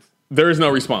 There is no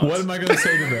response. What am I going to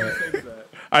say to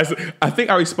that? I think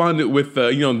I responded with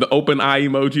the open eye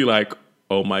emoji, like,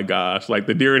 oh my gosh, like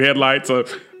the deer in headlights. So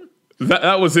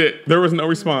that was it. There was no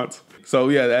response. So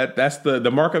yeah, that's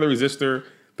the mark of the resistor.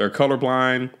 They're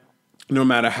colorblind. No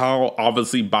matter how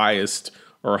obviously biased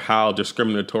or how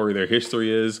discriminatory their history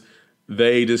is,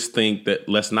 they just think that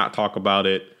let's not talk about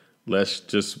it. Let's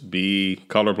just be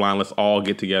colorblind. Let's all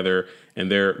get together.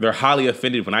 And they're highly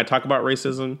offended when I talk about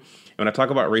racism. When I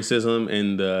talk about racism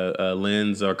in the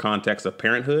lens or context of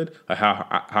parenthood, like how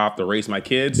I have to raise my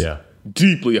kids,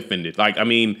 deeply offended. Like, I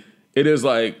mean, it is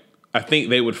like, I think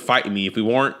they would fight me if we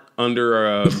weren't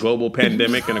under a global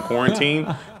pandemic and a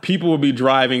quarantine. people would be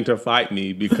driving to fight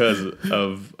me because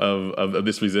of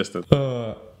this resistance.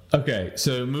 Okay,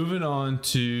 so moving on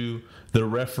to the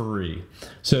referee.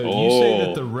 So you say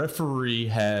that the referee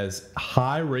has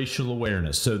high racial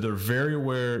awareness. So they're very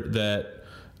aware that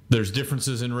there's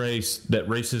differences in race, that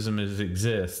racism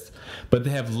exists, but they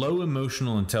have low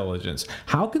emotional intelligence.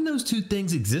 How can those two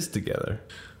things exist together?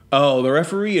 Oh, the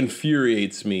referee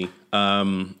infuriates me.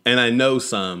 And I know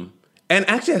some. And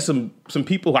actually, I have some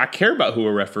people I care about who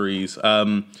are referees.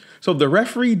 So the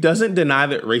referee doesn't deny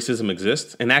that racism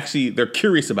exists, and actually, they're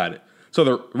curious about it. So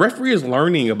the referee is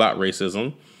learning about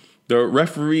racism. The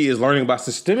referee is learning about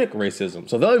systemic racism.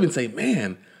 So they'll even say,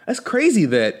 man, that's crazy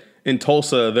that in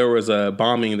Tulsa there was a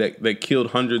bombing that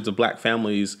killed hundreds of black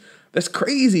families. That's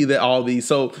crazy that all these.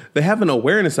 So they have an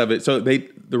awareness of it. So the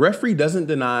referee doesn't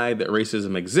deny that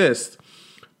racism exists,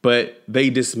 but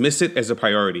they dismiss it as a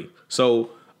priority.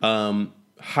 So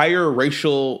higher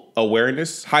racial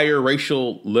awareness, higher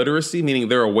racial literacy, meaning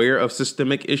they're aware of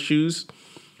systemic issues,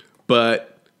 but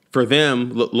for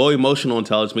them, low emotional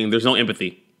intelligence means there's no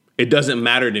empathy. It doesn't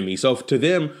matter to me. So to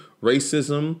them,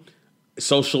 racism,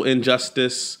 social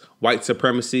injustice, white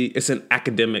supremacy, it's an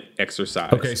academic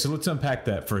exercise. Okay, so let's unpack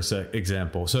that for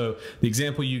example. So the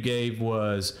example you gave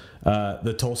was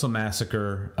the Tulsa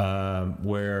Massacre,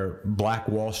 where Black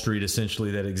Wall Street,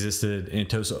 essentially, that existed in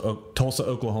Tulsa,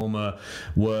 Oklahoma,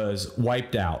 was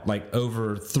wiped out. Like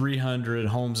over 300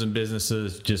 homes and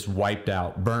businesses just wiped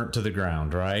out, burnt to the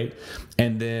ground, right?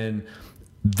 And then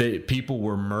people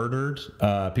were murdered,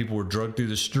 people were drugged through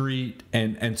the street,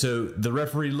 and so the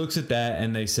referee looks at that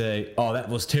and they say, oh, that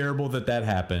was terrible that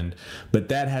happened, but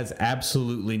that has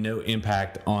absolutely no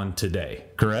impact on today,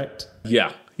 correct?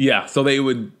 Yeah. So they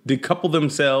would decouple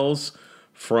themselves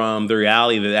from the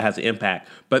reality that has an impact.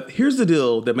 But here's the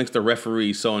deal that makes the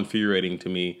referee so infuriating to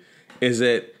me, is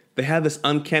that they have this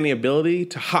uncanny ability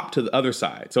to hop to the other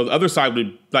side. So the other side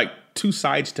would be like two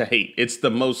sides to hate. It's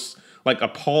the most like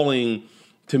appalling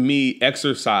to me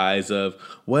exercise of,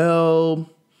 well,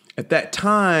 at that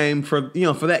time for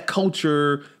that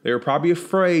culture, they were probably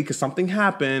afraid because something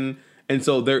happened. And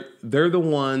so they're the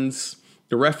ones,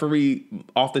 the referee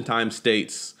oftentimes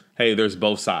states, hey, there's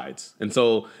both sides. And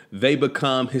so they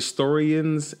become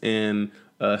historians and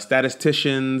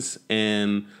statisticians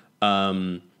and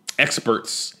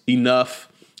experts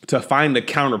enough to find a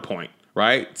counterpoint,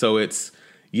 right? So it's,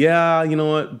 yeah, you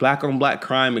know what? Black on black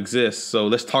crime exists. So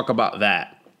let's talk about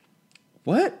that.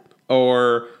 What?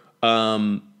 Or,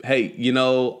 hey,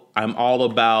 I'm all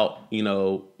about,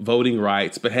 voting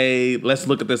rights, but hey, let's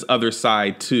look at this other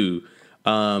side too.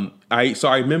 I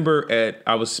remember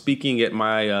I was speaking at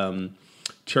my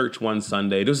church one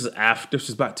Sunday. This was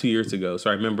about 2 years ago. So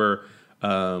I remember,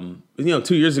 2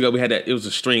 years ago we had that. It was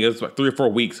a string. It was like 3 or 4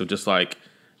 weeks of just like,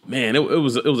 man, it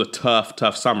was a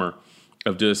tough summer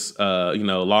of just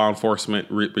law enforcement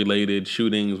related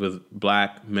shootings with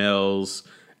black males.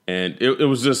 And it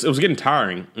was getting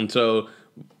tiring. And so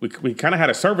we kind of had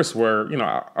a service where,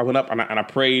 I went up and I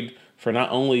prayed for not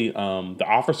only the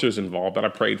officers involved, but I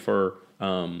prayed for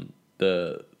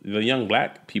the young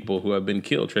black people who have been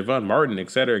killed, Trayvon Martin,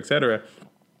 et cetera, et cetera. I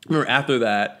remember after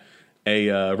that,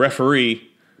 a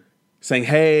referee saying,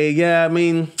 hey, yeah,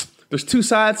 there's two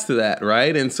sides to that,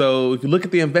 right? And so if you look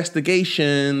at the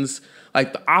investigations,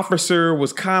 like the officer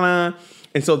was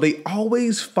and so they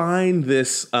always find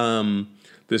this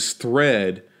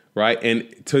thread, right?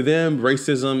 And to them,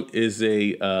 racism is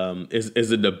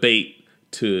a debate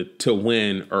to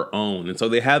win or own. And so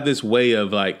they have this way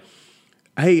of like,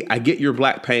 hey, I get your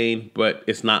black pain, but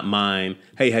it's not mine.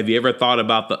 Hey, have you ever thought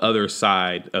about the other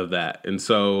side of that? And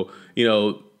so,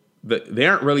 they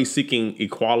aren't really seeking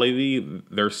equality.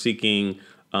 They're seeking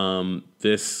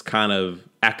this kind of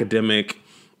academic,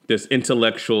 this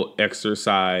intellectual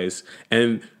exercise.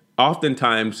 And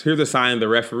oftentimes, here's a sign of the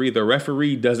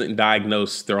referee doesn't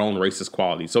diagnose their own racist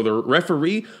qualities. So the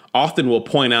referee often will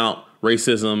point out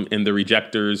racism in the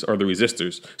rejectors or the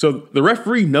resistors. So the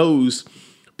referee knows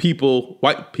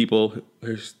white people,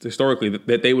 historically,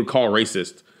 that they would call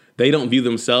racist. They don't view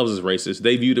themselves as racist.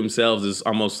 They view themselves as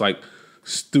almost like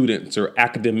students or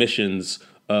academicians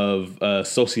of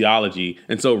sociology.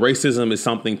 And so racism is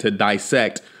something to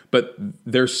dissect, but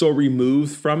they're so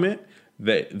removed from it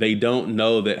that they don't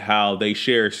know that how they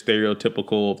share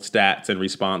stereotypical stats and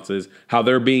responses, how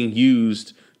they're being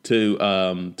used to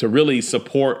really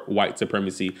support white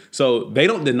supremacy. So they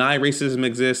don't deny racism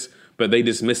exists, but they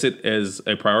dismiss it as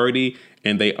a priority,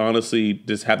 and they honestly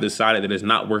just have decided that it's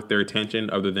not worth their attention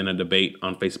other than a debate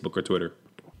on Facebook or Twitter.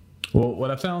 Well,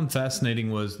 what I found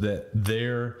fascinating was that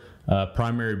their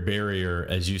primary barrier,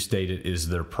 as you stated, is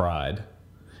their pride.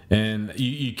 And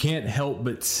you can't help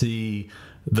but see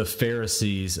the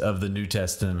Pharisees of the New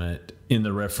Testament in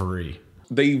the referee.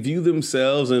 They view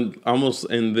themselves in almost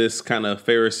in this kind of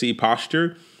Pharisee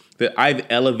posture that I've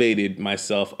elevated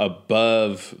myself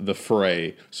above the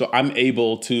fray. So I'm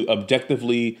able to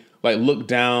objectively like look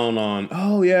down on,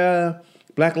 oh yeah,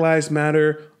 Black Lives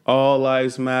Matter, all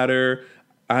lives matter.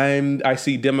 I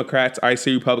see Democrats, I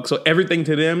see Republicans. So everything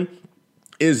to them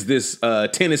is this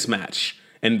tennis match.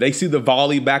 And they see the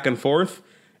volley back and forth,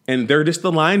 and they're just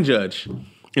the line judge.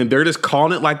 And they're just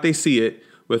calling it like they see it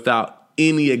without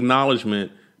any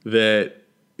acknowledgement that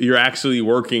you're actually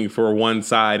working for one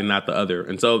side and not the other.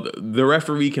 And so the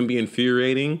referee can be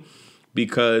infuriating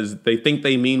because they think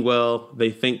they mean well. They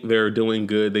think they're doing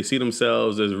good. They see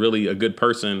themselves as really a good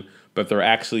person, but they're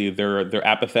actually they're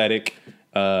apathetic.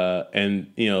 And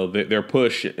they're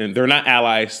push and they're not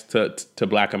allies to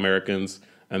Black Americans.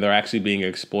 And they're actually being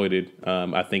exploited,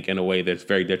 I think, in a way that's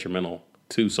very detrimental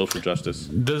to social justice.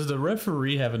 Does the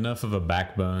referee have enough of a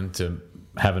backbone to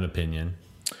have an opinion?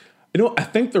 I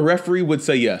think the referee would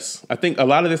say yes. I think a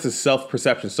lot of this is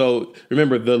self-perception. So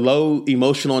remember, the low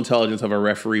emotional intelligence of a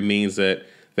referee means that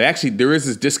there is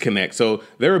this disconnect. So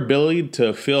their ability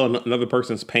to feel another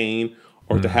person's pain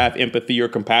or to have empathy or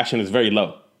compassion is very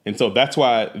low. And so that's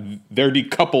why they're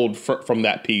decoupled from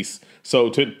that piece. So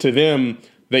to them,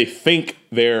 they think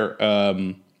they're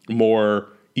more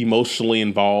emotionally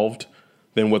involved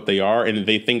than what they are, and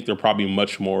they think they're probably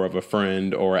much more of a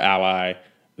friend or ally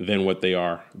than what they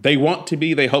are. They want to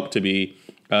be, they hope to be,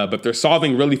 but they're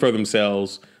solving really for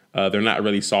themselves. They're not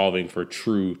really solving for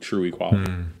true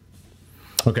equality.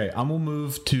 Okay, I'm going to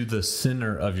move to the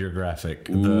center of your graphic.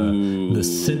 The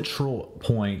central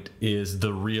point is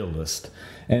the realist.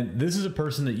 And this is a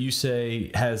person that you say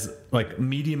has like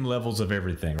medium levels of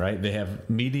everything, right? They have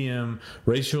medium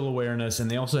racial awareness,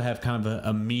 and they also have kind of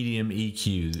a medium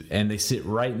EQ, and they sit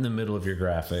right in the middle of your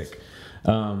graphic.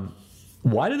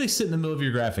 Why do they sit in the middle of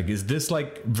your graphic? Is this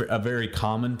like a very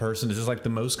common person? Is this like the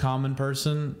most common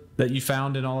person that you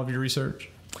found in all of your research?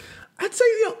 I'd say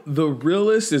the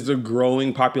realist is a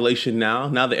growing population now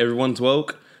that everyone's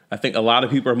woke. I think a lot of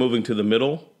people are moving to the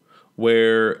middle,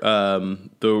 where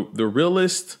the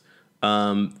realist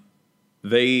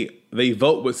they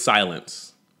vote with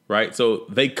silence, right? So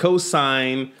they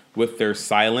co-sign with their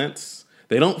silence.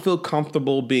 They don't feel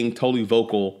comfortable being totally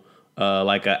vocal,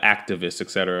 like an activist,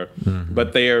 etc. Mm-hmm.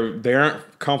 But they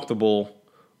aren't comfortable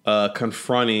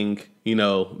confronting,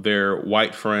 their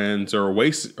white friends or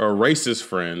racist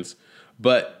friends.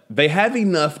 But they have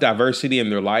enough diversity in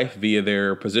their life via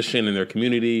their position in their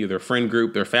community, their friend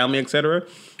group, their family, etc.,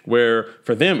 where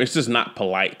for them, it's just not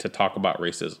polite to talk about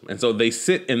racism. And so they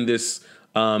sit in this.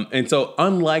 And so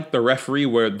unlike the referee,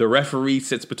 where the referee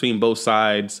sits between both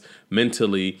sides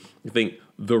mentally, I think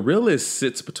the realist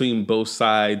sits between both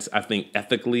sides, I think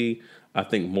ethically, I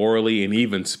think morally, and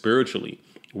even spiritually,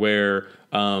 where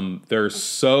they're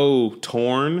so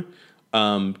torn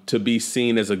to be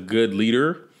seen as a good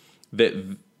leader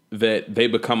that they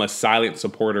become a silent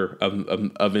supporter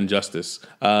of injustice.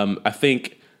 I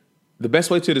think the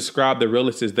best way to describe the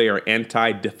realists is they are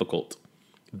anti-difficult.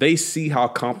 They see how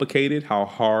complicated, how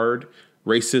hard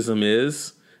racism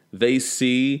is. They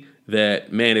see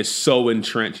that, man, it's so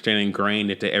entrenched and ingrained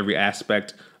into every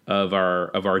aspect of our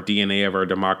DNA, of our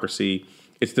democracy.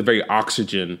 It's the very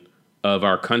oxygen of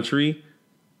our country.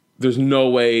 There's no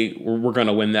way we're going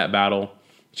to win that battle.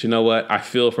 But you know what? I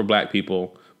feel for Black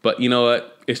people. But you know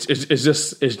what? It's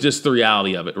just the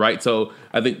reality of it, right? So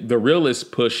I think the realists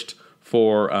pushed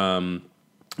for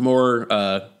more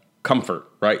comfort,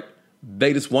 right?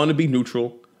 They just want to be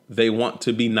neutral. They want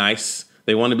to be nice.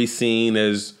 They want to be seen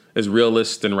as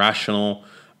realist and rational.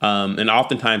 And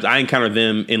oftentimes I encounter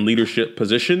them in leadership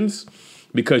positions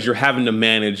because you're having to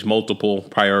manage multiple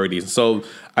priorities. So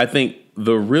I think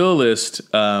the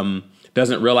realist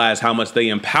doesn't realize how much they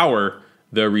empower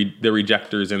the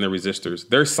rejectors and the resistors.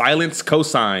 Their silence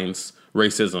cosigns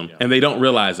racism, and they don't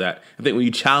realize that. I think when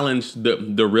you challenge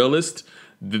the realist,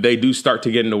 they do start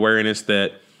to get an awareness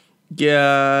that,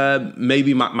 yeah,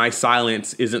 maybe my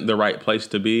silence isn't the right place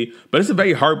to be. But it's a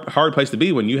very hard place to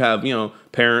be when you have,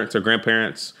 parents or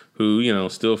grandparents who,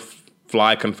 still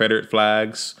fly Confederate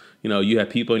flags. You have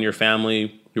people in your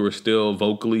family who are still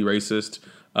vocally racist.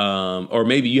 Or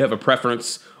maybe you have a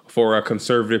preference for a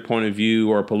conservative point of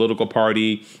view or a political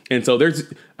party. And so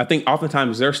I think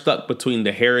oftentimes they're stuck between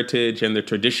the heritage and the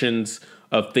traditions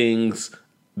of things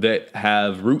that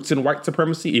have roots in white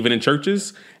supremacy, even in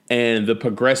churches, and the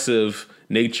progressive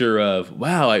nature of,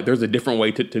 wow, like there's a different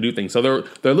way to do things. So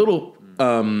they're a little,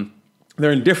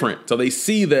 they're indifferent. So they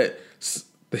see that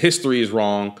the history is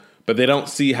wrong, but they don't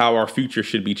see how our future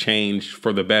should be changed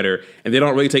for the better. And they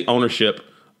don't really take ownership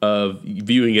of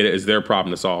viewing it as their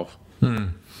problem to solve.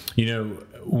 You know,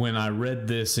 when I read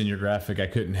this in your graphic, I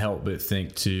couldn't help but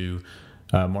think to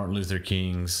Martin Luther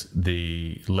King's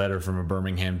the letter from a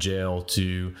Birmingham jail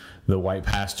to the white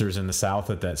pastors in the South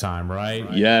at that time,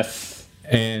 right? Yes.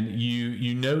 And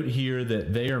you note here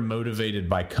that they are motivated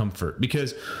by comfort,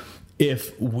 because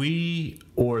if we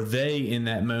or they in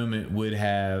that moment would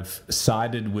have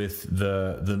sided with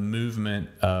the movement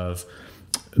of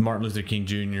Martin Luther King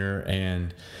Jr.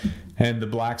 and the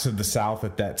blacks of the South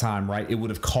at that time, right, it would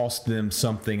have cost them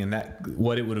something, and that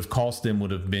what it would have cost them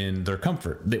would have been their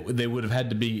comfort. They would have had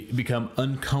to become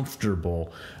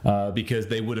uncomfortable because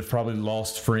they would have probably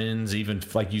lost friends, even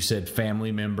like you said,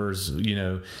 family members. You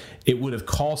know, it would have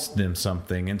cost them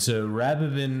something, and so rather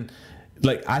than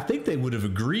I think they would have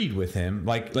agreed with him.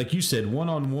 Like you said,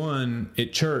 one-on-one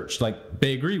at church,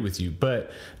 they agree with you,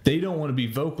 but they don't want to be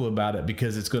vocal about it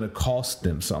because it's going to cost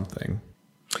them something.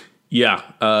 Yeah.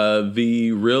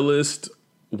 The realist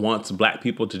wants black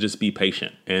people to just be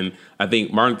patient. And I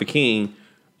think Martin Luther King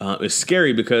is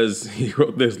scary because he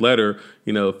wrote this letter,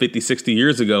 50, 60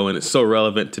 years ago, and it's so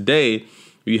relevant today.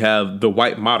 You have the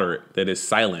white moderate that is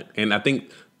silent. And I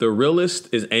think the realist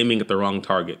is aiming at the wrong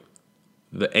target.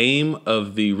 The aim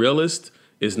of the realist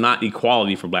is not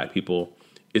equality for black people.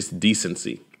 It's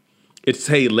decency. It's,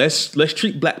 hey, let's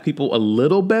treat black people a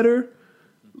little better.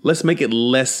 Let's make it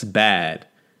less bad.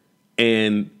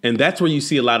 And that's where you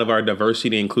see a lot of our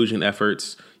diversity and inclusion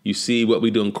efforts. You see what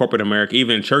we do in corporate America,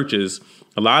 even in churches.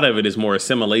 A lot of it is more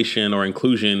assimilation or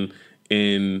inclusion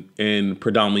in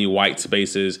predominantly white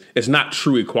spaces. It's not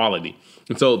true equality.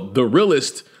 And so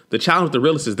the challenge with the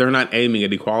realists is they're not aiming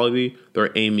at equality.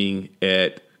 They're aiming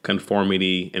at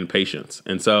conformity and patience.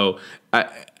 And so,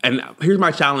 here's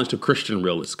my challenge to Christian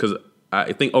realists, because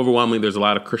I think overwhelmingly there's a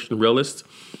lot of Christian realists.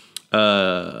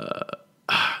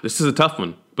 This is a tough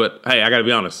one, but hey, I got to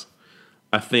be honest.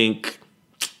 I think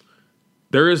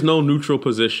there is no neutral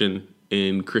position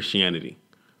in Christianity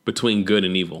between good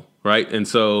and evil, right? And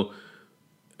so,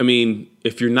 I mean,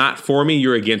 if you're not for me,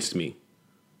 you're against me.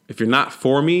 If you're not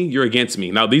for me, you're against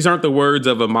me. Now, these aren't the words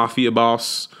of a mafia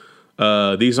boss.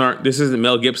 This isn't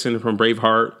Mel Gibson from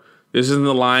Braveheart. This isn't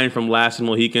the line from Last of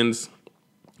the Mohicans.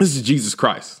 This is Jesus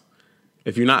Christ.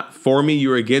 If you're not for me,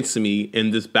 you're against me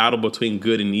in this battle between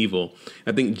good and evil.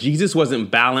 I think Jesus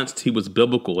wasn't balanced. He was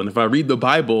biblical. And if I read the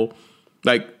Bible,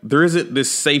 there isn't this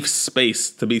safe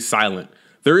space to be silent.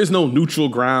 There is no neutral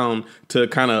ground to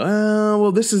kind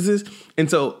of, this is this. And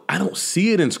so I don't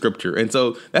see it in scripture. And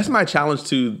so that's my challenge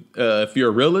to, if you're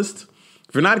a realist,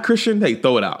 if you're not a Christian, hey,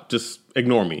 throw it out. Just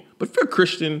ignore me. But if you're a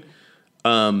Christian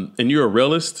and you're a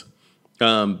realist,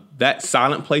 that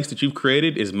silent place that you've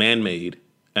created is man-made.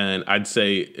 And I'd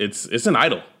say it's an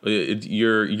idol.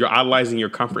 You're idolizing your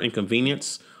comfort and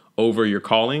convenience over your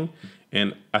calling.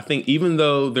 And I think even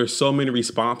though there's so many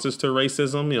responses to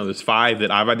racism, there's 5 that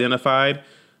I've identified,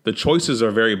 the choices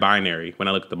are very binary when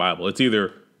I look at the Bible. It's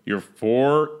either you're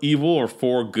for evil or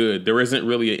for good. There isn't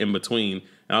really an in-between.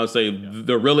 And I would say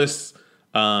the realists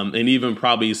and even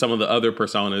probably some of the other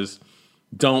personas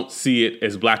don't see it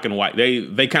as black and white.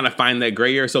 They kind of find that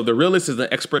gray area. So the realist is an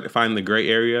expert at finding the gray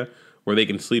area where they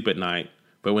can sleep at night.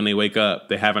 But when they wake up,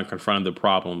 they haven't confronted the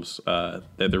problems that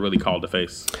they're really called to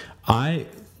face. I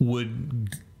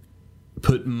would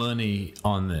put money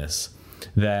on this,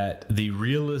 that the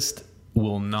realist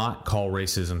will not call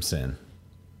racism sin.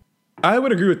 I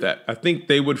would agree with that. I think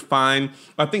they would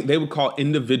call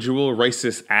individual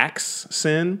racist acts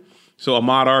sin. So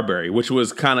Ahmaud Arbery, which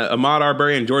was Ahmaud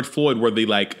Arbery and George Floyd were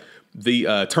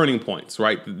the turning points,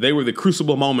 right? They were the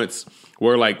crucible moments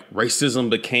where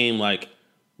racism became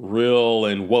real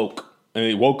and woke, and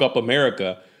it woke up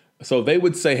America. So they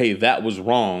would say, hey, that was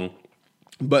wrong.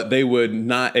 But they would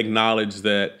not acknowledge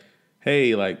that,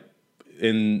 hey,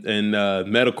 in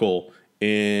medical,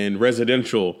 in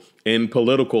residential, in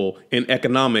political, in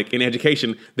economic, in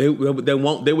education, they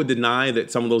would deny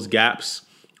that some of those gaps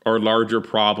are larger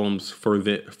problems for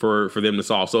them to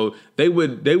solve. So they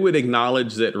would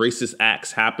acknowledge that racist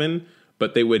acts happen,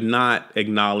 but they would not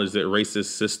acknowledge that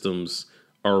racist systems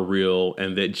are real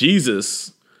and that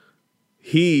Jesus,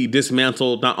 he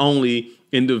dismantled not only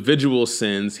individual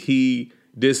sins, he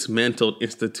dismantled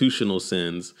institutional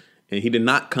sins. And he did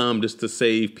not come just to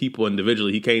save people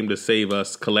individually. He came to save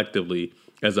us collectively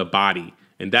as a body.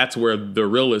 And that's where the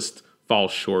realist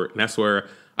falls short. And that's where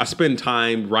I spend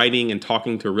time writing and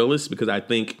talking to realists, because I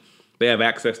think they have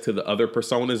access to the other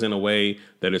personas in a way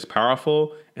that is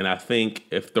powerful. And I think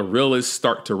if the realists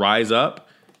start to rise up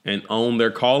and own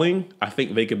their calling, I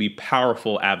think they could be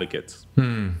powerful advocates.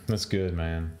 That's good,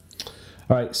 man.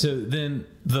 All right. So then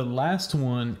the last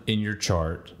one in your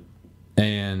chart,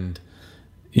 and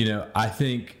I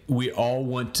think we all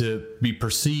want to be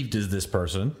perceived as this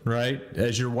person, right?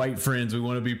 As your white friends, we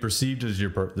want to be perceived as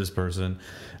this person,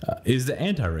 is the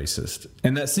anti-racist.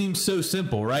 And that seems so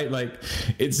simple, right? Like,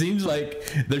 it seems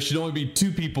like there should only be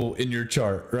two people in your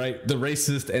chart, right? The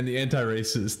racist and the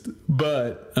anti-racist.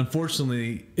 But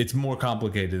unfortunately, it's more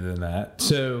complicated than that.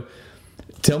 So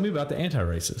tell me about the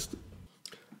anti-racist.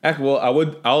 Well,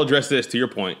 I'll address this to your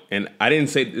point. And I didn't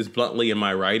say this bluntly in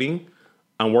my writing.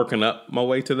 I'm working up my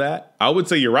way to that. I would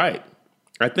say you're right.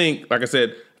 I think, like I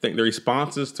said, the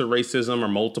responses to racism are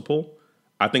multiple.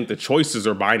 I think the choices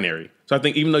are binary. So I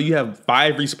think even though you have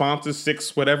 5 responses,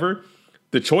 6, whatever,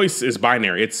 the choice is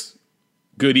binary. It's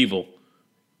good, evil,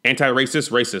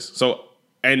 anti-racist, racist. So,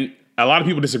 and a lot of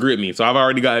people disagree with me. So I've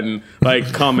already gotten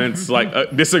comments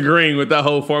disagreeing with that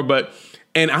whole form.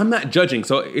 And I'm not judging.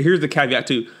 So here's the caveat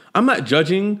too. I'm not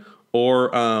judging or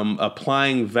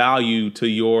applying value to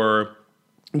your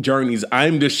journeys.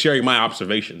 I'm just sharing my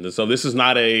observations. And so this is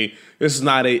not a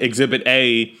exhibit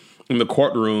A in the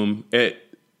courtroom at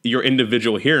your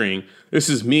individual hearing. This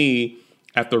is me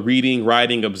after reading,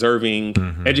 writing,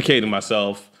 observing, educating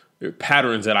myself,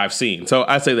 patterns that I've seen. So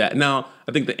I say that. Now,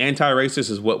 I think the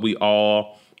anti-racist is what we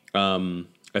all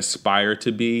aspire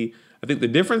to be. I think the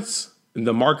difference,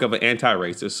 the mark of an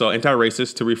anti-racist. So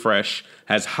anti-racist, to refresh,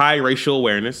 has high racial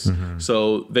awareness.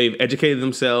 So they've educated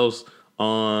themselves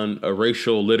on a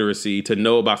racial literacy to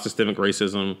know about systemic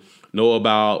racism, know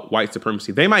about white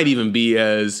supremacy. They might even be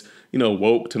as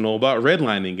woke to know about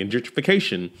redlining and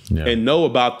gentrification, and know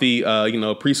about the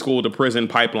preschool to prison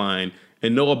pipeline,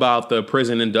 and know about the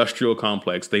prison industrial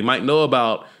complex. They might know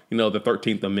about the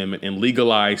 13th Amendment and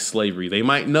legalized slavery. They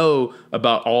might know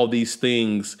about all these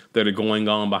things that are going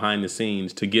on behind the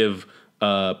scenes to give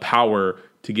power,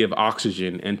 to give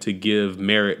oxygen, and to give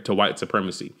merit to white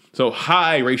supremacy. So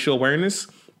high racial awareness,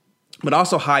 but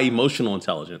also high emotional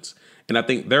intelligence. And I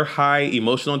think their high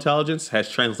emotional intelligence has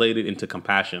translated into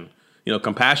compassion.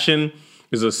 Compassion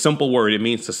is a simple word. It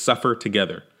means to suffer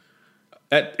together.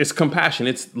 It's compassion.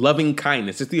 It's loving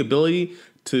kindness. It's the ability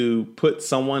to put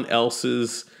someone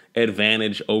else's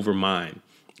advantage over mine.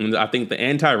 And I think the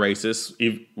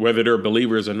anti-racist, whether they're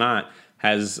believers or not,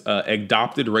 has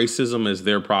adopted racism as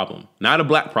their problem. Not a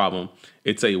black problem.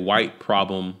 It's a white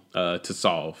problem to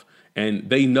solve. And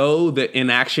they know that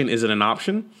inaction isn't an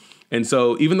option. And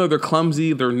so even though they're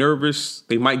clumsy, they're nervous,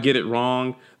 they might get it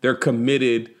wrong, they're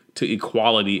committed to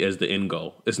equality as the end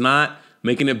goal. It's not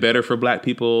making it better for black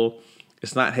people.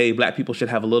 It's not, hey, black people should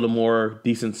have a little more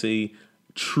decency,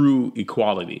 true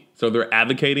equality. So they're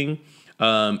advocating.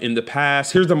 In the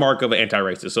past, here's the mark of an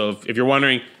anti-racist. So if you're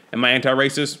wondering, am I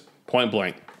anti-racist? Point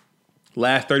blank.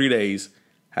 Last 30 days,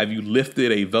 have you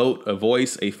lifted a vote, a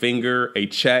voice, a finger, a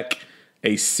check,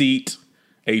 a seat,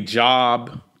 a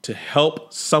job to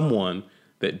help someone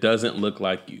that doesn't look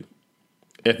like you?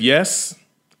 If yes,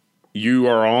 you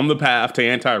are on the path to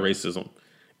anti-racism.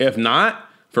 If not,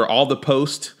 for all the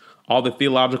posts, all the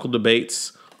theological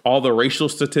debates, all the racial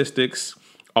statistics,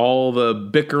 all the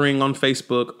bickering on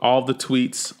Facebook, all the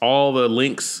tweets, all the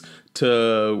links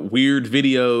to weird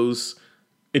videos,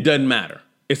 it doesn't matter.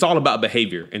 It's all about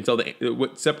behavior. And so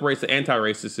what separates the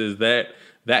anti-racist is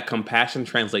that compassion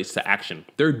translates to action.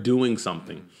 They're doing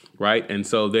something, right? And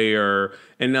so they are,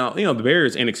 and now, the barrier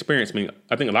is inexperience. I mean,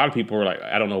 I think a lot of people are like,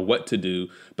 I don't know what to do,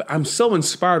 but I'm so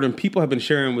inspired when people have been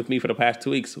sharing with me for the past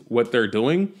 2 weeks what they're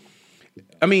doing.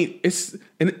 I mean, it's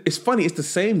funny. It's the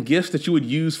same gifts that you would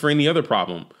use for any other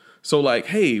problem. So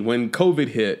hey, when COVID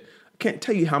hit, I can't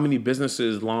tell you how many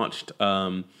businesses launched,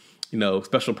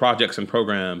 special projects and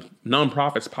programs.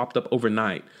 Nonprofits popped up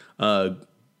overnight.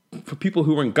 For people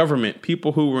who were in government,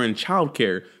 people who were in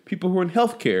childcare, people who were in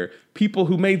healthcare, people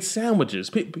who made sandwiches,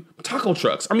 taco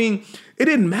trucks. I mean, it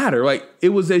didn't matter. It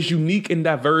was as unique and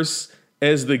diverse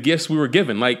as the gifts we were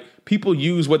given. People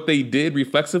use what they did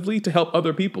reflexively to help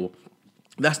other people.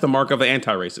 That's the mark of an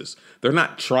anti-racist. They're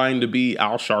not trying to be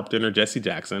Al Sharpton or Jesse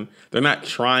Jackson. They're not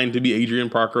trying to be Adrian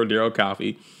Parker or Daryl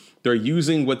Coffey. They're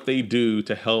using what they do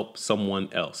to help someone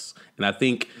else. And I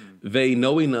think they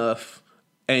know enough,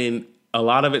 and a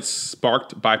lot of it's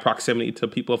sparked by proximity to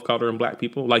people of color and black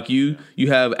people. Like you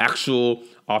have actual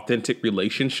authentic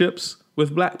relationships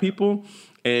with black people,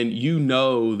 and you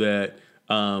know that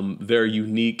they're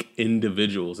unique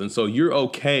individuals. And so you're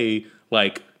okay,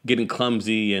 getting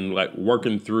clumsy and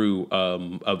working through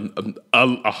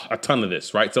a ton of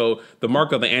this, right? So the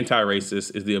mark of the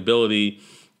anti-racist is the ability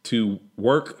to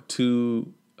work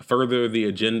to further the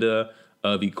agenda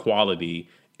of equality.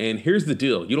 And here's the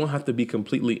deal. You don't have to be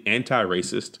completely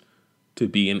anti-racist to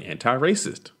be an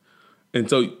anti-racist. And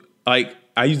so, like,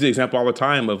 I use the example all the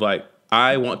time of like,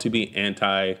 I want to be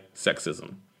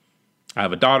anti-sexism. I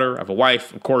have a daughter, I have a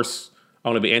wife. Of course, I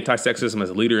want to be anti-sexism as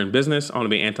a leader in business. I want to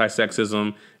be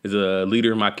anti-sexism as a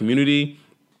leader in my community.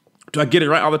 Do I get it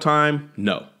right all the time?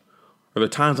 No. Or the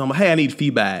times I'm like, hey, I need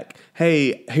feedback.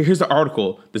 Hey, here's the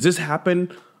article. Does this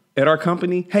happen at our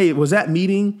company? Hey, was that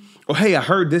meeting? Or hey, I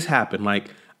heard this happen. Like,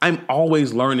 I'm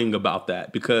always learning about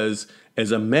that because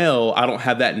as a male, I don't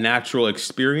have that natural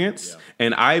experience. Yeah.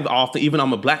 And I've often, even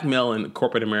I'm a black male in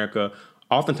corporate America,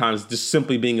 oftentimes just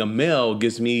simply being a male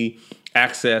gives me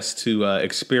access to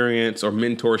experience or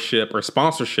mentorship or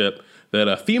sponsorship that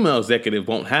a female executive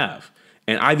won't have.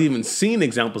 And I've even seen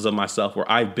examples of myself where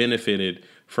I've benefited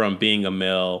from being a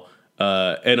male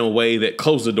in a way that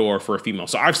closed the door for a female.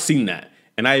 So I've seen that.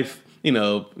 And I've,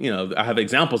 I have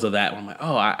examples of that where I'm like,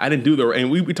 oh, I didn't do the, and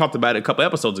we talked about it a couple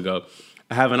episodes ago.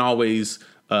 I haven't always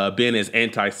been as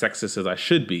anti-sexist as I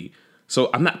should be. So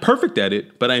I'm not perfect at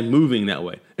it, but I'm moving that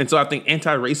way. And so I think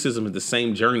anti-racism is the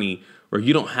same journey where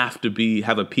you don't have to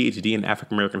have a PhD in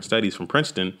African American studies from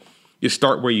Princeton. You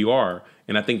start where you are.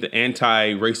 And I think the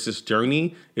anti-racist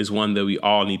journey is one that we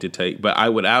all need to take. But I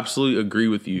would absolutely agree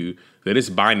with you that it's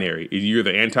binary. You're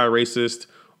the anti-racist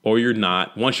or you're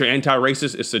not. Once you're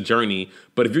anti-racist, it's a journey.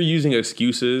 But if you're using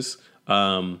excuses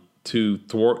to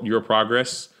thwart your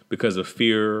progress because of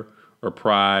fear or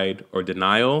pride or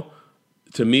denial,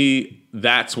 to me,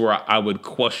 that's where I would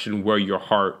question where your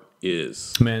heart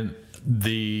is. Man,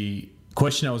 the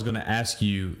question I was going to ask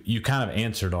you, you kind of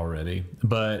answered already,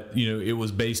 but it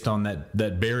was based on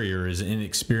that barrier is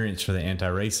inexperience for the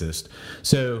anti-racist.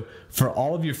 So for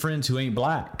all of your friends who ain't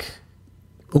black,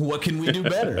 what can we do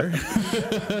better?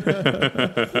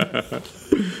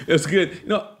 It's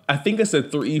good. I think it's a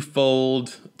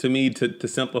threefold to me to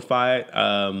simplify it.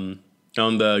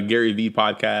 On the Gary Vee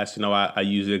podcast, I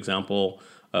use the example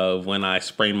of when I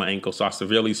sprained my ankle. So I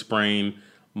severely sprained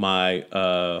my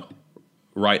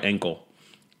right ankle.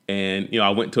 And, I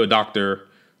went to a doctor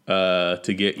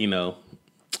to get,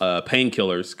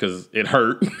 painkillers because it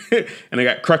hurt. And I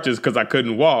got crutches because I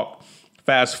couldn't walk.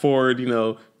 Fast forward,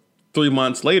 3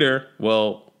 months later,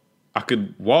 well, I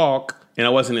could walk and I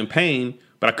wasn't in pain,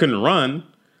 but I couldn't run.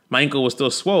 My ankle was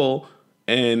still swole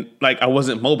and I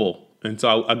wasn't mobile. And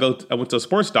so I went to a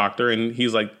sports doctor and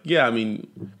he's like, yeah,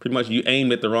 pretty much you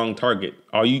aimed at the wrong target.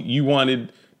 You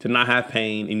wanted to not have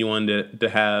pain and you wanted to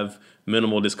have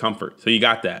minimal discomfort. So you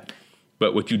got that.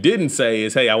 But what you didn't say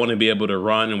is, hey, I want to be able to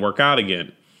run and work out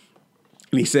again.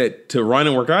 And he said to run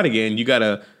and work out again,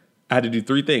 I had to do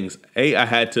three things. I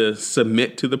had to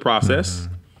submit to the process.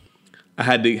 Mm-hmm. I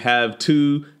had to have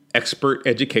 2, expert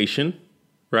education,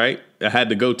 right? I had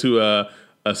to go to a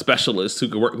specialist who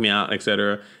could work me out, et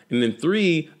cetera. And then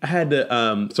 3, I had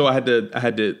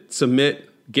to submit,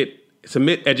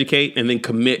 educate, and then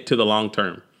commit to the long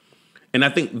term. And I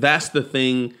think that's the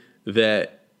thing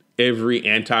that every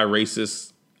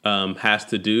anti-racist has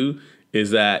to do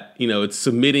is that, it's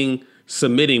submitting.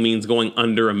 Submitting means going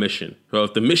under a mission. So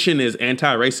if the mission is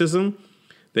anti-racism,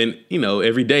 then,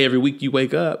 every day, every week you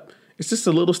wake up, it's just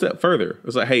a little step further.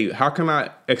 It's like, hey, how can I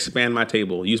expand my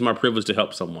table, use my privilege to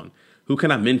help someone? Who can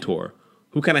I mentor?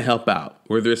 Who can I help out?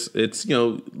 Whether it's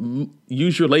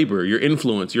use your labor, your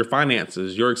influence, your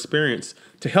finances, your experience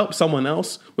to help someone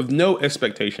else with no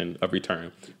expectation of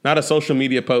return. Not a social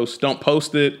media post. Don't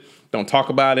post it. Don't talk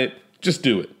about it. Just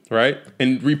do it, right?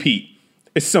 And repeat.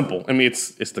 It's simple.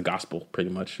 It's the gospel pretty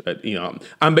much.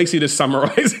 I'm basically just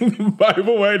summarizing the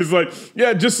Bible, right? It's like,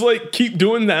 yeah, just keep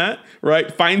doing that,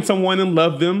 right? Find someone and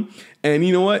love them. And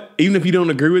you know what? Even if you don't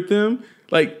agree with them,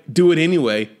 do it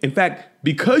anyway. In fact,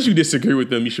 because you disagree with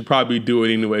them, you should probably do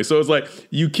it anyway. So it's like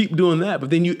you keep doing that, but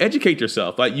then you educate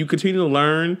yourself. You continue to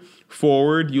learn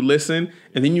forward, you listen,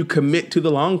 and then you commit to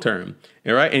the long term.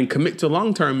 All right. And commit to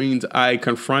long term means I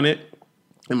confront it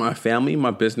in my family,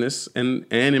 my business, and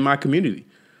in my community.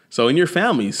 So in your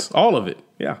families, all of it.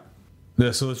 Yeah.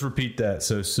 Yeah. So let's repeat that.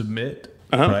 So submit,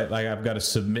 right? I've got to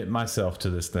submit myself to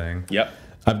this thing. Yep.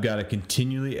 I've got to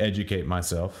continually educate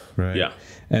myself, right? Yeah.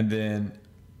 And then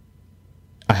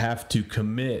I have to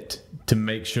commit to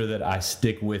make sure that I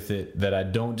stick with it, that I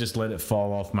don't just let it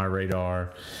fall off my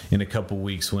radar in a couple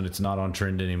weeks when it's not on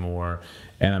trend anymore,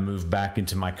 and I move back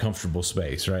into my comfortable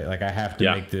space, right? I have to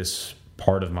make this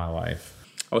part of my life.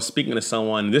 I was speaking to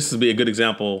someone, this would be a good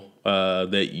example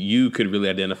that you could really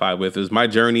identify with, is my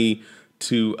journey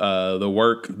to the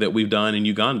work that we've done in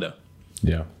Uganda.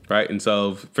 Yeah. Right. And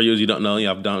so for you, as you don't know,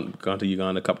 I've gone to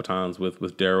Uganda a couple times with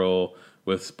Daryl,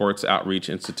 with Sports Outreach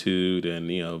Institute. And,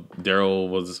 Daryl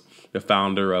was the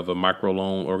founder of a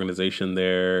microloan organization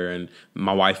there. And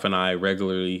my wife and I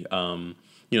regularly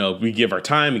we give our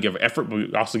time, we give our effort, but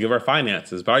we also give our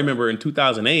finances. But I remember in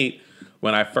 2008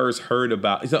 when I first heard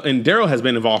about, and Daryl has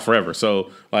been involved forever.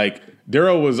 So like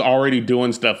Daryl was already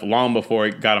doing stuff long before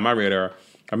it got on my radar.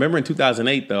 I remember in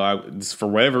 2008 though, for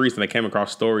whatever reason, I came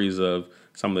across stories of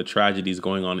some of the tragedies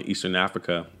going on in Eastern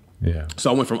Africa. Yeah.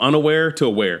 So I went from unaware to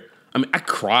aware. I mean, I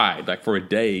cried like for a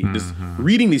day just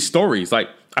reading these stories. Like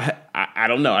I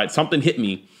don't know, something hit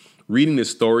me reading the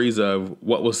stories of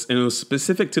what was, and it was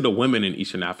specific to the women in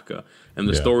Eastern Africa and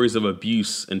the stories of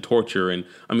abuse and torture. And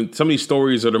I mean, some of these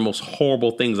stories are the most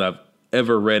horrible things I've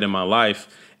ever read in my life.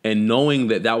 And knowing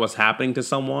that that was happening to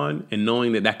someone, and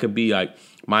knowing that that could be like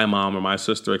my mom or my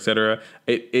sister, et cetera,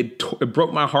 it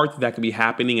broke my heart that could be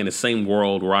happening in the same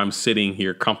world where I'm sitting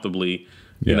here comfortably,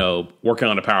 working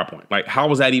on a PowerPoint. Like, how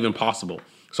was that even possible?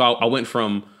 So I went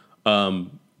from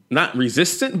not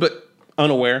resistant, but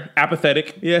unaware,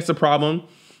 apathetic. Yeah, it's a problem,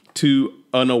 to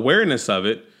an awareness of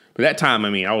it. But that time,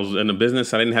 I mean, I was in a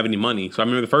business. I didn't have any money. So I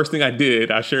remember the first thing I did,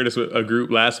 I shared this with a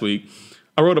group last week.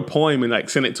 I wrote a poem and like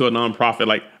sent it to a nonprofit.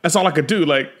 Like, that's all I could do.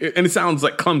 Like, and it sounds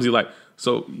like clumsy. Like,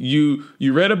 so you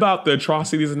read about the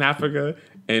atrocities in Africa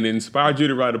and inspired you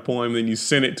to write a poem, then you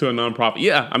sent it to a nonprofit.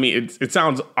 Yeah, I mean, it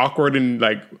sounds awkward and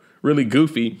like really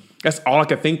goofy. That's all I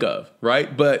could think of,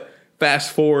 right? But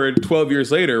fast forward 12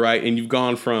 years later, right, and you've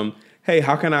gone from, hey,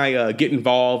 how can I get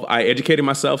involved? I educated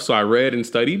myself, so I read and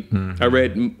studied. I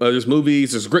read, there's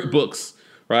movies, there's great books,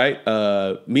 right?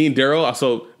 Me and Daryl,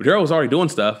 so Daryl was already doing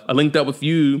stuff. I linked up with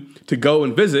you to go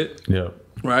and visit,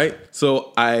 right?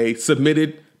 So I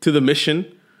submitted to the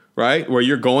mission, right, where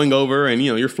you're going over and,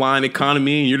 you're flying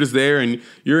economy and you're just there and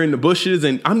you're in the bushes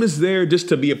and I'm just there just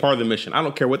to be a part of the mission. I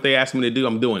don't care what they ask me to do,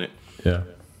 I'm doing it. Yeah.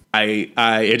 I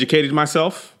educated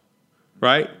myself,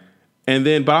 right? And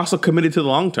then, but also committed to the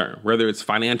long term, whether it's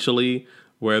financially,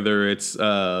 whether it's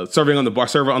serving on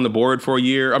the board for a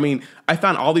year. I mean, I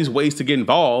found all these ways to get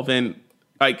involved, and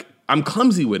like I'm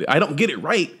clumsy with it. I don't get it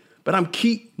right, but I'm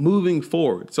keep moving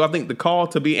forward. So I think the call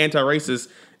to be anti-racist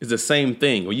is the same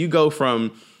thing. When you go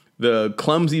from the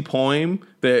clumsy poem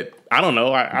that I don't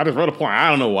know, I just wrote a poem, I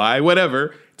don't know why,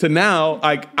 whatever, to now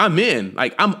like I'm in,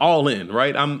 like I'm all in,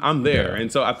 right? I'm there,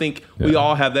 and so I think we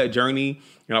all have that journey.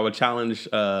 I would challenge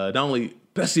not only,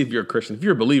 especially if you're a Christian, if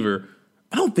you're a believer,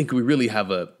 I don't think we really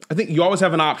have I think you always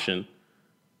have an option.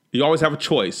 You always have a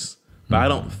choice. But I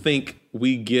don't think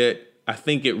I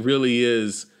think it really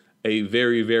is a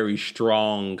very, very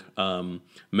strong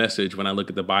message when I look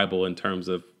at the Bible in terms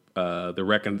of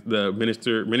the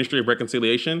ministry of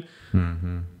reconciliation.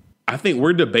 I think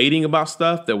we're debating about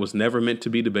stuff that was never meant to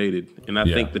be debated. And I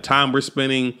think the time we're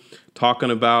spending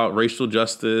talking about racial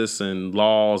justice and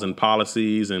laws and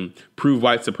policies and prove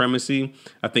white supremacy,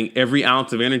 I think every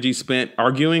ounce of energy spent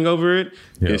arguing over it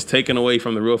is taken away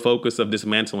from the real focus of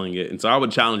dismantling it. And so I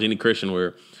would challenge any Christian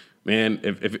where, man,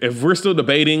 if we're still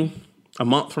debating a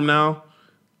month from now,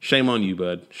 shame on you,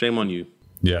 bud. Shame on you.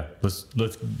 Yeah, let's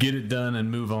get it done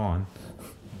and move on.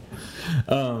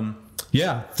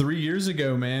 3 years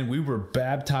ago, man, we were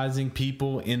baptizing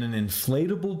people in an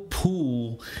inflatable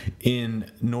pool in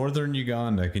northern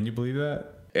Uganda. Can you believe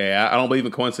that? Yeah, I don't believe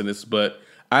in coincidence, but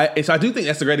I do think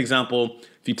that's a great example.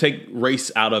 If you take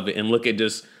race out of it and look at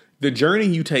just the journey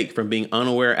you take from being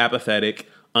unaware, apathetic,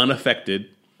 unaffected,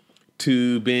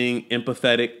 to being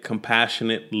empathetic,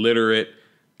 compassionate, literate,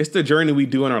 it's the journey we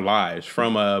do in our lives,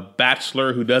 from a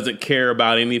bachelor who doesn't care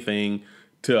about anything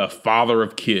to a father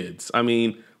of kids. I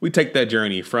mean, we take that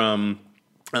journey from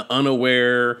an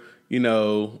unaware,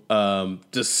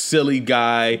 just silly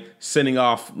guy sending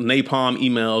off napalm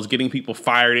emails, getting people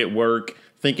fired at work,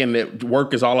 thinking that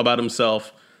work is all about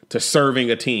himself, to serving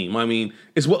a team. I mean,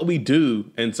 it's what we do.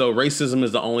 And so racism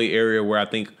is the only area where I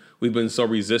think we've been so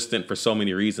resistant for so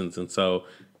many reasons. And so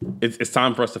it's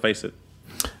time for us to face it.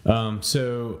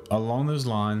 So along those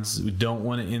lines, we don't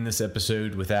want to end this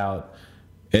episode without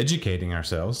educating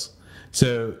ourselves.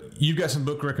 So you've got some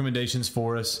book recommendations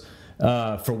for us,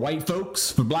 for white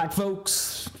folks, for black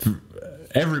folks, for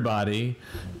everybody.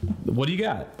 What do you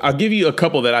got? I'll give you a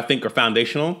couple that I think are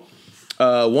foundational.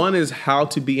 One is How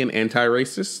to Be an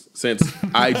Anti-Racist, since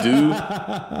I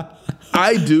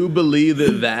do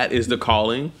believe that is the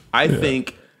calling. I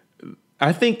think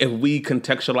if we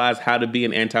contextualize how to be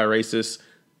an anti-racist,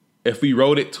 if we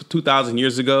wrote it 2,000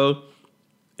 years ago,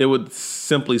 it would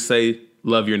simply say,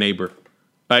 love your neighbor.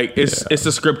 Like it's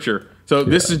a scripture. So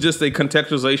this is just a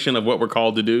contextualization of what we're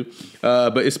called to do.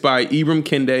 But it's by Ibram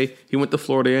Kendi. He went to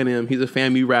Florida A&M. He's a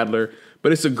FAMU Rattler.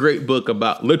 But it's a great book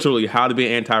about literally how to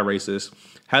be anti-racist.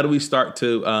 How do we start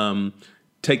to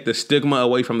take the stigma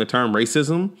away from the term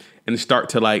racism and start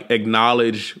to like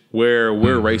acknowledge where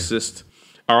we're racist,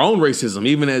 our own racism,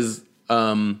 even as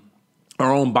our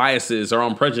own biases, our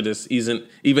own prejudice.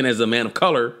 Even as a man of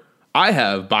color, I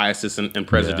have biases and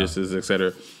prejudices, et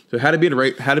cetera. So how to be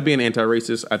an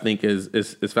anti-racist, I think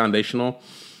is foundational.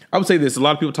 I would say this: a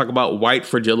lot of people talk about white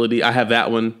fragility. I have that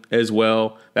one as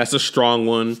well. That's a strong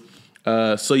one.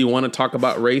 So You Want to Talk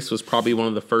About Race was probably one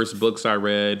of the first books I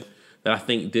read that I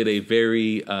think did a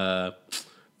very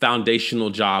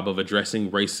foundational job of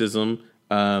addressing racism.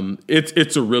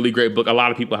 It's a really great book. A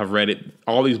lot of people have read it.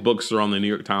 All these books are on the New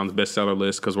York Times bestseller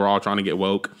list because we're all trying to get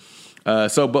woke.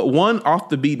 But one off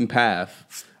the beaten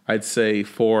path, I'd say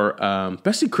for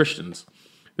especially Christians,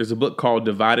 there's a book called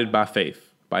Divided by Faith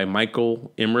by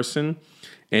Michael Emerson.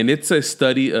 And it's a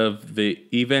study of the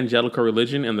evangelical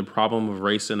religion and the problem of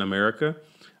race in America.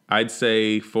 I'd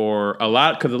say for a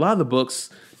lot, because a lot of the books,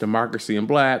 Democracy in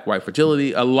Black, White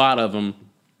Fragility, a lot of them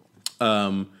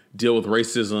deal with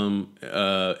racism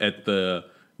at the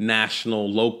national,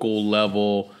 local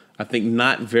level. I think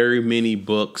not very many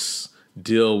books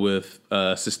deal with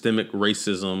systemic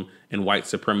racism and white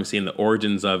supremacy and the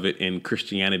origins of it in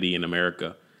Christianity in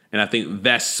America. And I think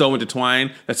that's so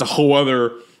intertwined. That's a whole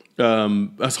other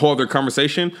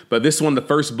conversation. But this is one of the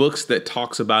first books that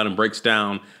talks about and breaks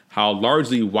down how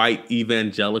largely white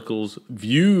evangelicals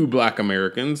view Black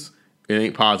Americans. It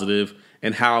ain't positive,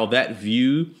 and how that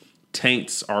view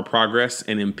taints our progress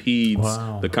and impedes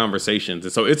the conversations.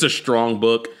 And so it's a strong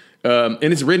book, and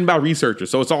it's written by researchers.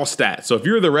 So it's all stats. So if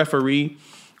you're the referee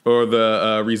or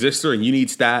the resistor and you need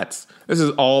stats, this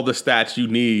is all the stats you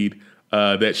need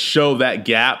that show that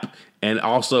gap and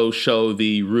also show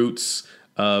the roots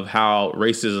of how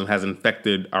racism has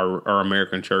infected our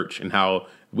American church and how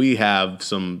we have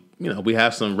some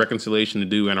reconciliation to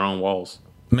do in our own walls.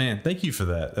 Man, thank you for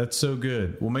that. That's so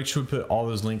good. We'll make sure we put all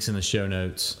those links in the show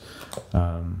notes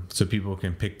so people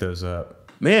can pick those up.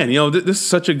 Man, this is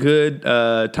such a good,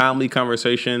 timely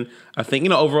conversation. I think,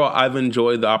 overall, I've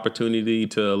enjoyed the opportunity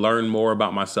to learn more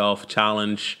about myself,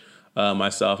 challenge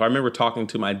myself. I remember talking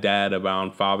to my dad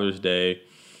about Father's Day,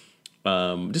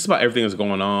 just about everything that's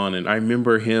going on. And I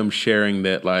remember him sharing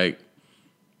that,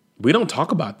 we don't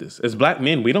talk about this. As Black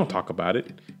men, we don't talk about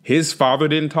it. His father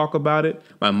didn't talk about it.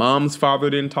 My mom's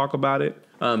father didn't talk about it.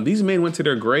 These men went to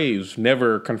their graves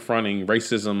never confronting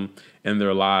racism in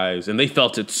their lives. And they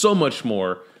felt it so much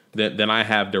more than I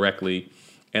have directly.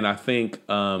 And I think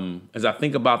as I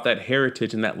think about that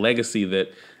heritage and that legacy,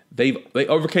 that they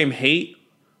overcame hate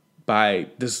by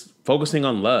just focusing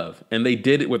on love. And they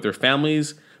did it with their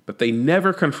families, but they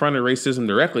never confronted racism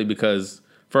directly because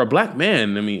for a Black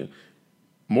man,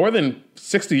 more than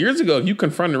 60 years ago, if you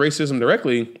confronted racism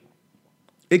directly,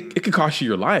 it could cost you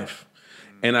your life.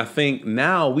 And I think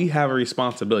now we have a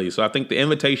responsibility. So I think the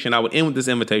invitation, I would end with this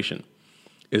invitation,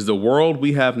 is the world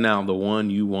we have now the one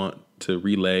you want to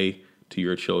relay to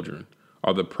your children?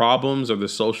 Are the problems or the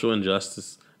social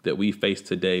injustice that we face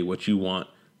today what you want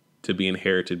to be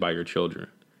inherited by your children?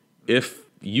 If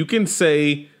you can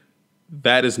say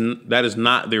that is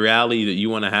not the reality that you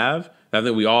want to have, I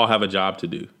think we all have a job to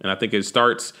do. And I think it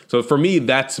starts. So for me,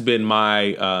 that's been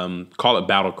my call it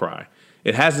battle cry.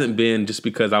 It hasn't been just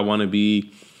because I want to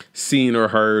be seen or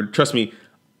heard. Trust me,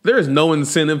 there is no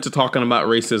incentive to talking about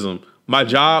racism. My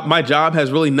job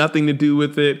has really nothing to do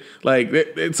with it.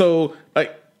 So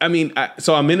I'm in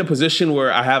a position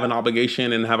where I have an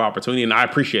obligation and have opportunity, and I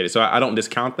appreciate it. So I don't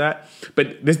discount that.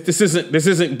 But this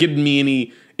isn't giving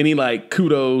me any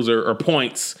kudos or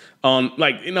points on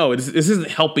this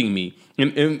isn't helping me.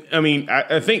 And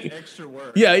I think extra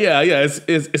work. Yeah.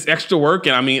 It's extra work,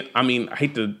 and I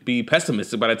hate to be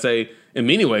pessimistic, but I'd say in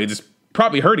many ways it's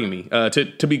probably hurting me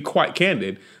to be quite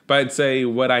candid. But I'd say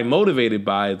what I'm motivated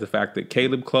by is the fact that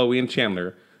Caleb, Chloe, and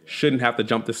Chandler shouldn't have to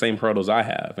jump the same hurdles I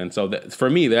have, and so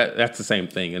for me that's the same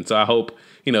thing. And so I hope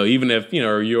even if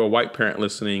you're a white parent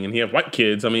listening and you have white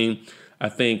kids, I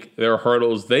think there are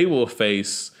hurdles they will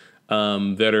face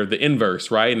that are the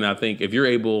inverse, right? And I think if you're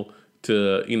able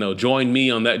to, join me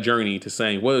on that journey to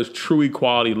saying, what does true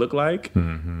equality look like?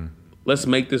 Mm-hmm. Let's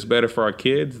make this better for our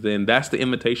kids. Then that's the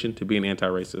invitation to be an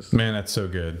anti-racist. Man, that's so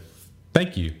good.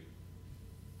 Thank you.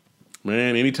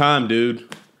 Man, anytime, dude.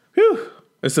 Whew.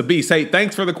 It's a beast. Hey,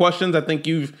 thanks for the questions. I think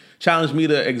you've challenged me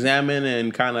to examine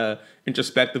and kind of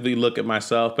introspectively look at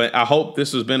myself. But I hope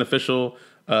this was beneficial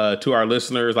to our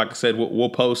listeners. Like I said, we'll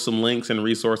post some links and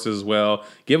resources as well.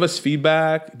 Give us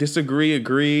feedback, disagree,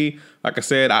 agree. Like I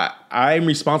said, I'm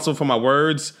responsible for my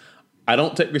words. I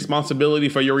don't take responsibility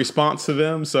for your response to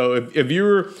them. So if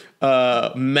you're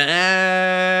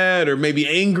mad or maybe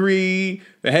angry,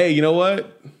 hey, you know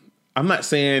what? I'm not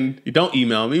saying you don't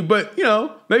email me, but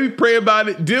maybe pray about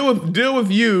it, deal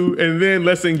with you, and then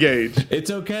let's engage.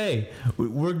 It's okay.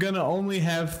 We're gonna only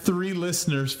have 3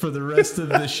 listeners for the rest of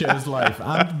the show's life.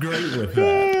 I'm great with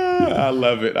that. I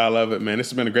love it, man. This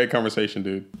has been a great conversation,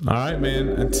 dude. All right, man.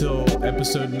 Until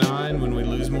episode 9, when we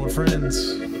lose more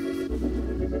friends.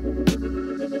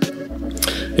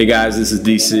 Hey guys, this is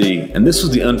DC, and this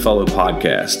was the Unfollow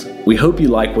Podcast. We hope you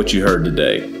like what you heard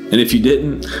today. And if you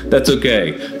didn't, that's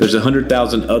okay. There's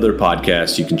 100,000 other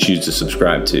podcasts you can choose to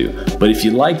subscribe to. But if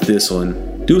you like this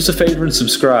one, do us a favor and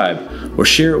subscribe, or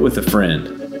share it with a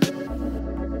friend.